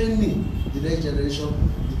and training the next generation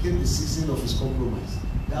became the season of his compromise.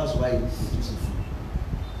 That was why he produced a fool.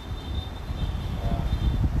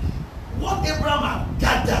 What Abraham had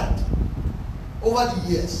gathered over the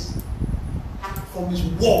years from his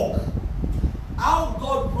walk, how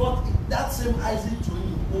God brought that same Isaac to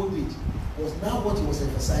him in old age, was now what he was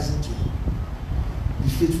emphasizing to him. Be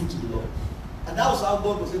faithful to the Lord. And that was how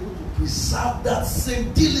God was able to preserve that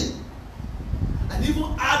same dealing and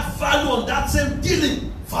even add value on that same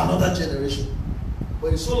dealing for another generation. But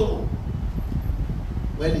in Solomon,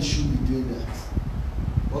 when he should be doing that,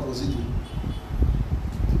 what was he doing?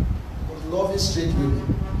 He was loving strange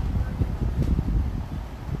women.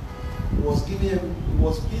 He was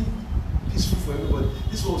being peaceful for everybody.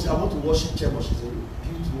 This one was, I want to worship Chema. She said,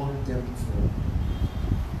 build one temple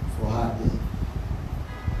for her there.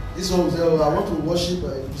 This one will say, oh, I want to worship.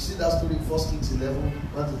 If you see that story in 1 Kings 11,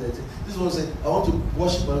 1 to 13. This one will say, I want to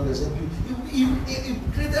worship. He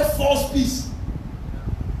created false peace.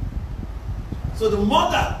 So the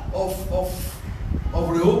mother of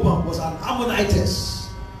Rehoboam was an Ammonitess.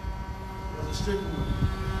 She was a straight woman.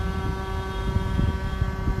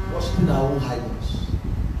 Worshiping her own idols.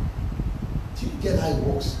 Do you get how it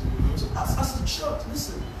works? So as a church,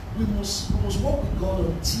 listen, we must work with God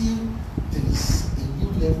until there is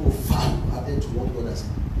new level of value added to what God has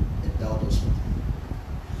endowed us with.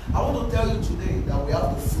 I want to tell you today that we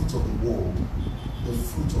have the fruit of the world, the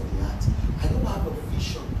fruit of the heart. I don't have a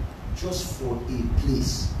vision just for a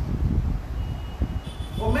place.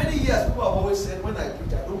 For many years, people have always said, when I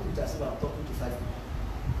preach, I don't preach as if I'm talking to 5 people.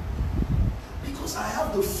 Because I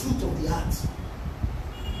have the fruit of the heart.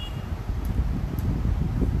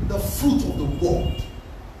 The fruit of the world.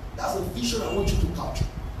 That's a vision I want you to capture.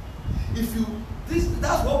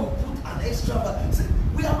 That's what we put an extra value.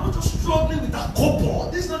 We are not just struggling with a couple.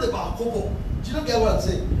 This is not about a couple. Do you not get what I'm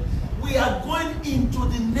saying? We are going into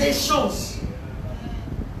the nations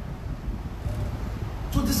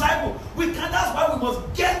to disciple. That's why we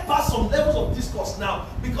must get past some levels of discourse now,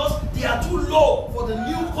 because they are too low for the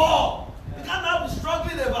new call. You can't now be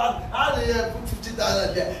struggling about how they put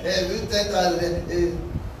 50,000 there, 10,000.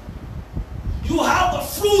 You have the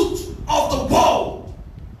fruit of the world.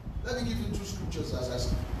 Let me give you 2 scriptures as I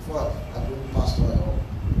said before I go to Pastor.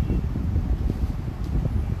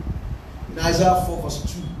 In Isaiah 4 verse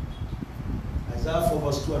 2. Isaiah 4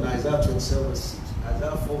 verse 2 and Isaiah 27 verse 6.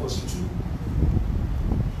 Isaiah 4 verse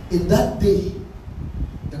 2. In that day,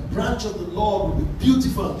 the branch of the Lord will be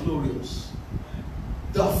beautiful and glorious.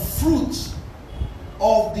 The fruit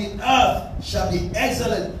of the earth shall be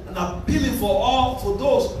excellent and appealing for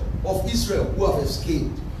those of Israel who have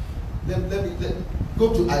escaped. Let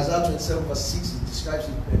go to Isaiah 27 verse 6. It describes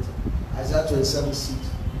it better. Isaiah 27 6.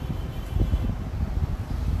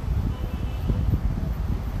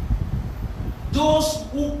 Those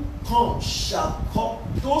who come shall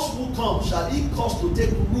he cause to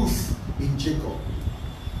take root in Jacob.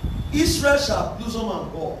 Israel shall blossom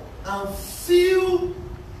and grow and fill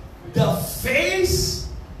the face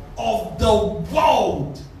of the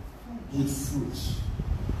world with fruit.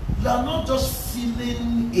 You are not just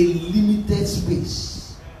filling a limited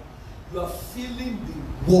space. You are filling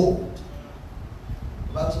the world.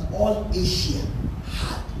 But all Asia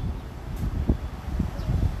had.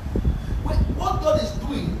 What God is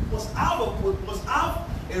doing must have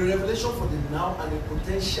a revelation for the now and a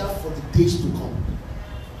potential for the days to come.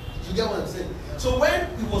 You get what I'm saying? So when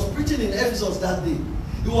he was preaching in Ephesus that day,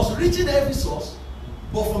 he was reaching Ephesus,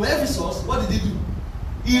 but from Ephesus, what did he do?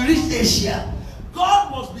 He reached Asia.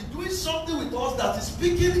 God must be doing something with us that is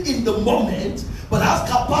speaking in the moment, but has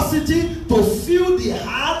capacity to fill the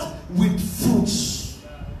heart with fruits.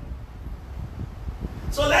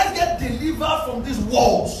 So let's get delivered from these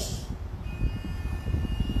walls.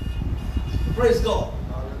 Praise God.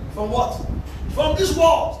 From what? from this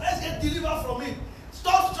world. Let's get delivered from it.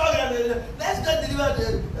 Stop struggling. Let's get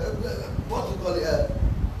delivered. What do you call it?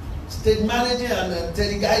 State managing and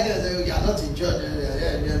teleguidance. You are not in church.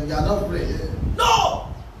 You are not praying. No.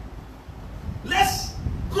 Let's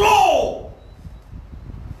grow.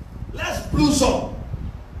 Let's blossom.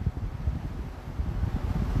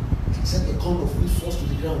 Except a corn of wheat falls to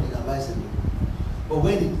the ground in advisable. But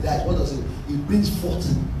when it dies, what does it? It brings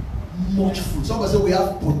forth much fruit. Somebody say we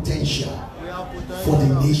have potential for the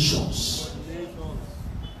nations.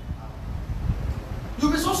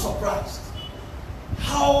 You'll be so surprised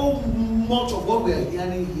how much of what we are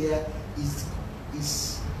hearing here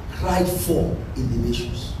is cried for in the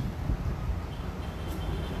nations.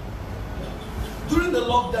 During the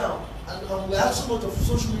lockdown, and we have so much of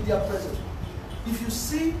social media presence, if you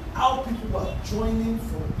see how people are joining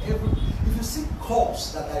from if you see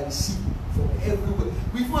calls that I receive from everywhere,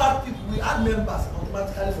 we had members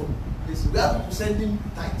automatically from places. We have people sending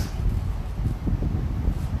tithe.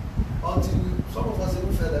 Until some of us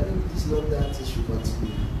even felt that maybe this lockdown should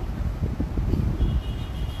continue.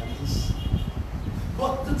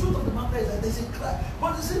 But the truth of the matter is that there's a cry.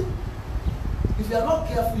 But you see, if you are not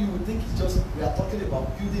careful, you would think it's just we are talking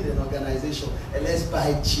about building an organization and let's buy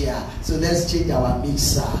a chair, so let's change our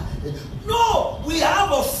mixer. No, we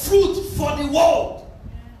have a fruit for the world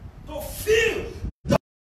to fill the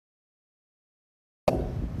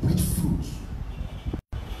with fruit.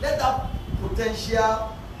 Let that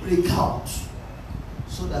potential break out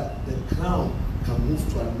so that the crown can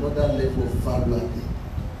move to another level of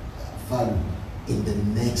value in the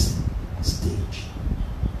next stage.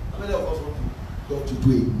 How many of us want God to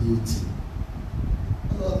do a new thing?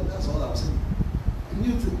 That's all I'm saying. A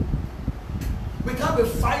new thing. We can't be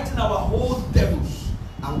fighting our whole devils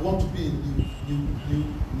and want to be a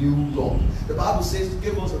new law. The Bible says it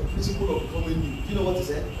gave us a principle of becoming new. Do you know what it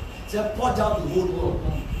said? It said purge out the whole world.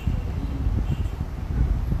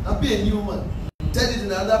 And be a new man. Said it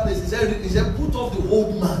in another place. He said put off the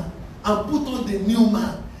old man and put on the new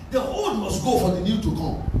man. The old must go for the new to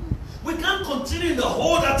come. We can't continue in the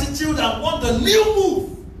old attitude and want the new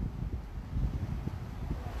move.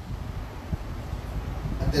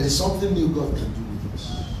 And there is something new God can do with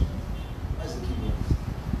us. That's the key word.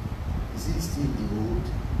 Is it still the old?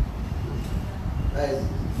 That is it.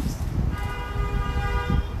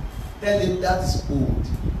 Tell him that is old.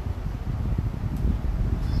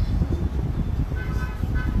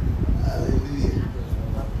 Hallelujah.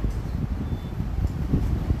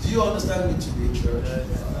 Do you understand me today, church?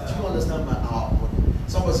 Do you understand my output?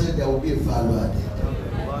 Somebody said there will be a value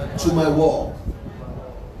added to my walk.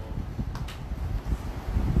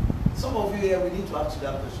 Some of you here, we need to ask you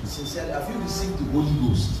that question. Sincerely, have you received the Holy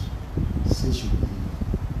Ghost since you believe?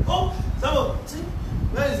 Oh, some of see,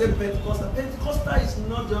 where is a Pentecostal? Pentecostal is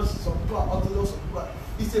not just some people are Orthodox,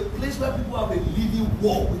 it's a place where people have a living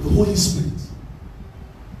walk with the Holy Spirit.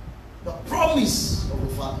 The promise of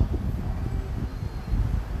the Father.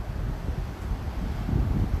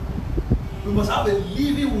 We must have a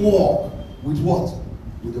living walk with what?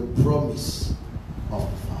 With the promise of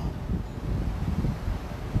the Father.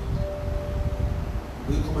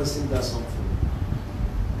 Will you come and sing that song for me?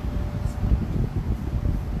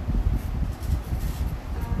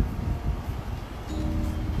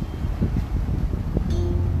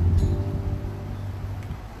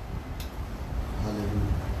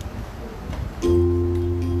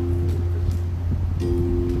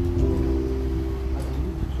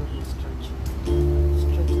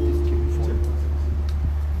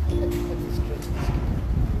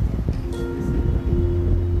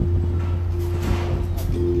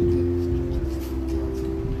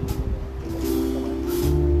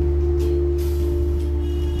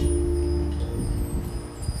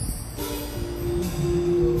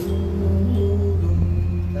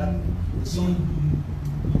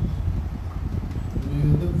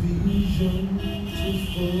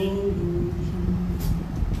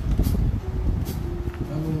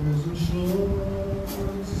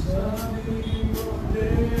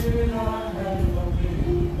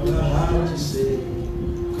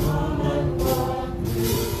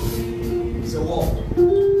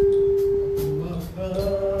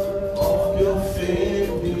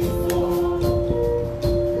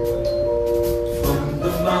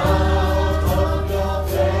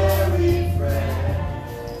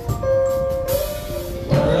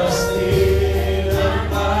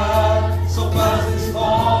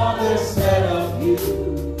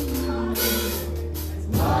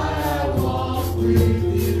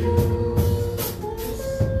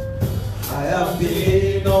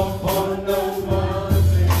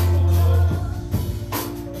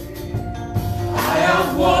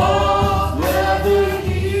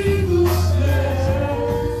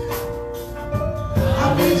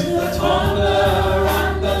 the thunder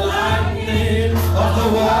and the lightning of the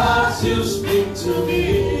words you speak to me.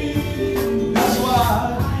 That's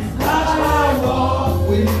why I walk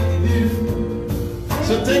with you.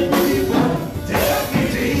 So take me deeper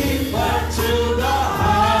to the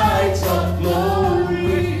heights of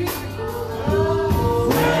glory,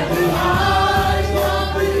 where the eyes of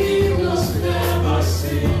the eagles never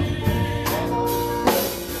see.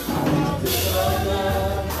 The thunder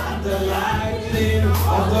and the lightning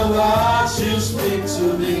of the words you speak to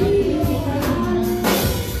me.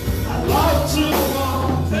 I love to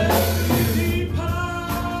walk with you deeper.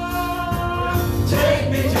 Take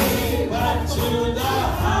me deeper to the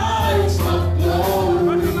heights of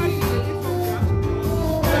glory,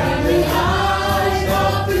 where the eyes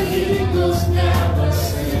of the eagles never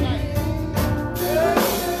see.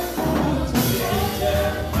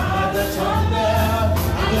 By the thunder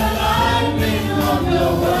and the lightning of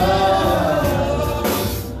your word,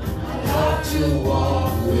 I love to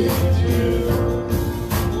walk with you.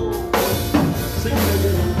 Sing it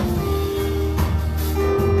again.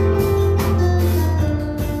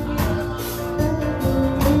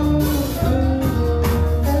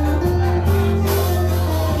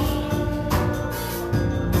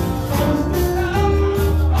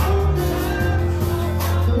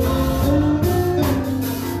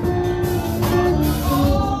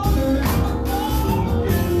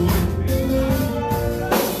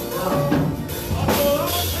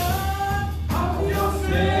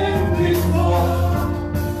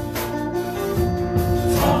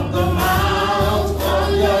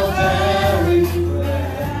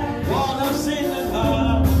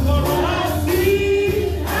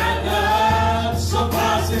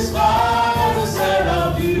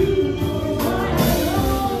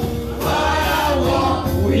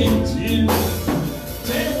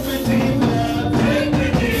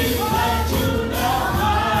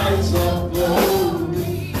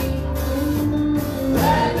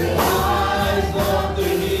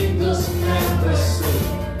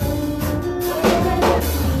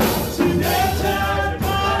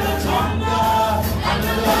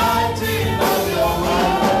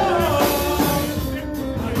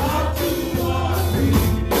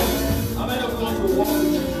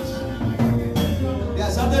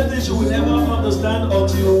 You will never understand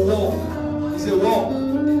until you walk. It's a walk,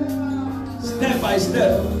 step by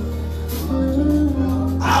step,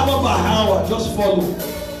 hour by hour. Just follow.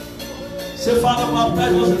 Say, Father,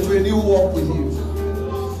 baptize us into a new walk with you,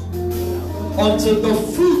 until the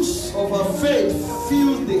fruits of our faith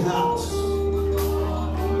fill the house,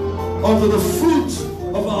 until the fruits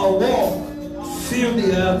of our walk fill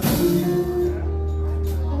the earth with you.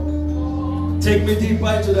 Take me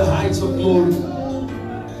deeper into the heights of glory.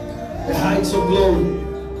 The heights of glory.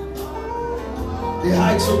 The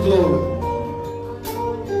heights of glory.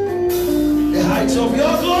 The heights of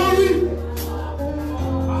your glory.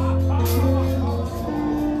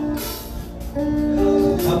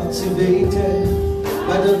 Captivated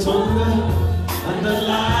by the thunder and the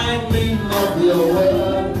lightning of your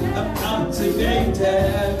word. I'm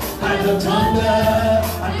captivated by the thunder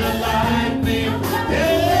and the lightning.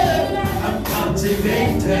 Yeah. I'm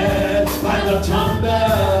captivated by the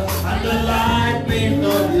thunder and the lightning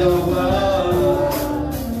of your word.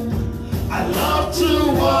 I love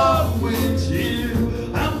to walk with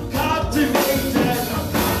you. I'm captivated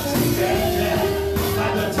by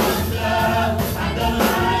the thunder and the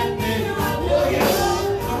lightning. Oh yes,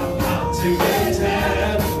 I'm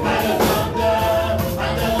captivated by the thunder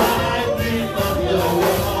and the lightning of your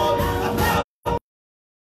word. I'm captivated by the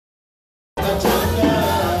thunder and the lightning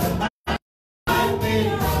of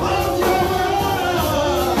your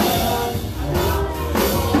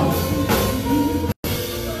word.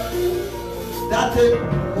 That day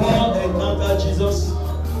Paul encountered Jesus.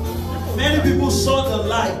 Many people saw the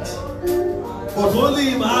light, but only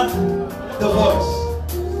him had the voice.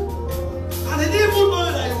 And he didn't even know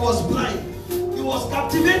that he was blind. He was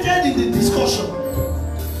captivated in the discussion.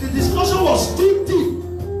 The discussion was too deep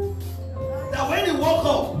that when he woke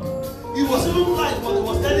up, he was even blind, but he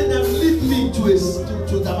was telling them, lead me to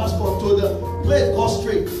Damascus, to the place called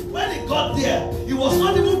Straight. When he got there, he was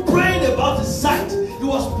not even praying about his sight. He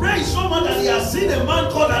was praying so much that he had seen a man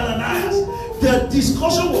called Ananias. The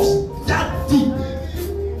discussion was that deep.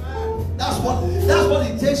 That's what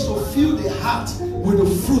it takes to fill the heart with the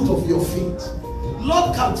fruit of your feet.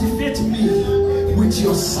 Lord, captivate me with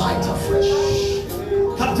your sight afresh.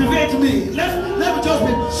 Captivate me. Let me just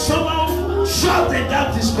be somehow short in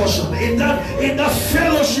that discussion, in that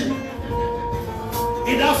fellowship,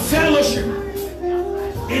 in that fellowship,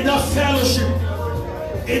 in that fellowship,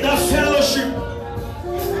 in that fellowship,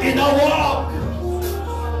 in that walk.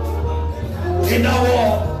 In that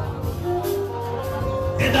walk.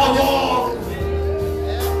 In that walk.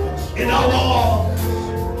 In that walk.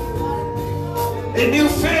 A new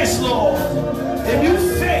face, Lord. A new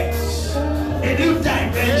face. A new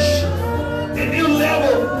dimension. A new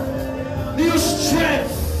level. New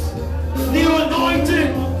strength. New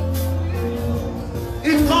anointing.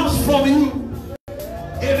 It comes from you.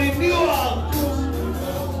 A renewal.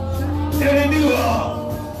 A renewal.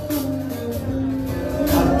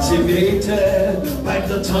 Activated by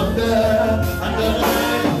the thunder and the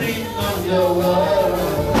lightning of your word.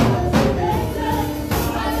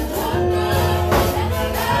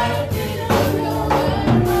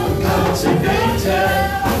 Activated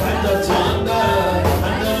by the thunder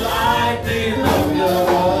and the lightning of your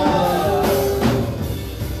word.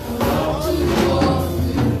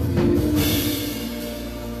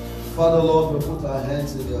 Father, Lord, we put our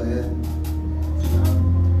hands in your hand.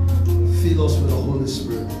 Fill us with the Holy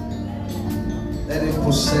Spirit. Let it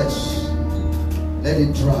possess. Let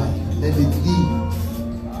it drive. Let it lead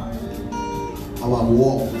our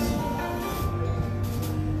walk.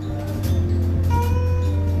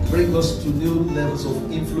 Bring us to new levels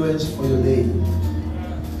of influence for your name.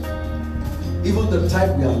 Even the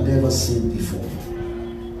type we have never seen before.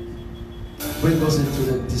 Bring us into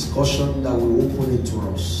the discussion that will open it to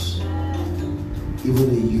us. Even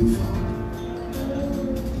in you, Father.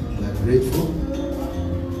 Grateful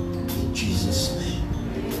in Jesus' name.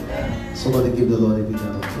 Somebody give the Lord a big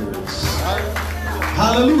hand of praise.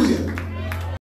 Hallelujah.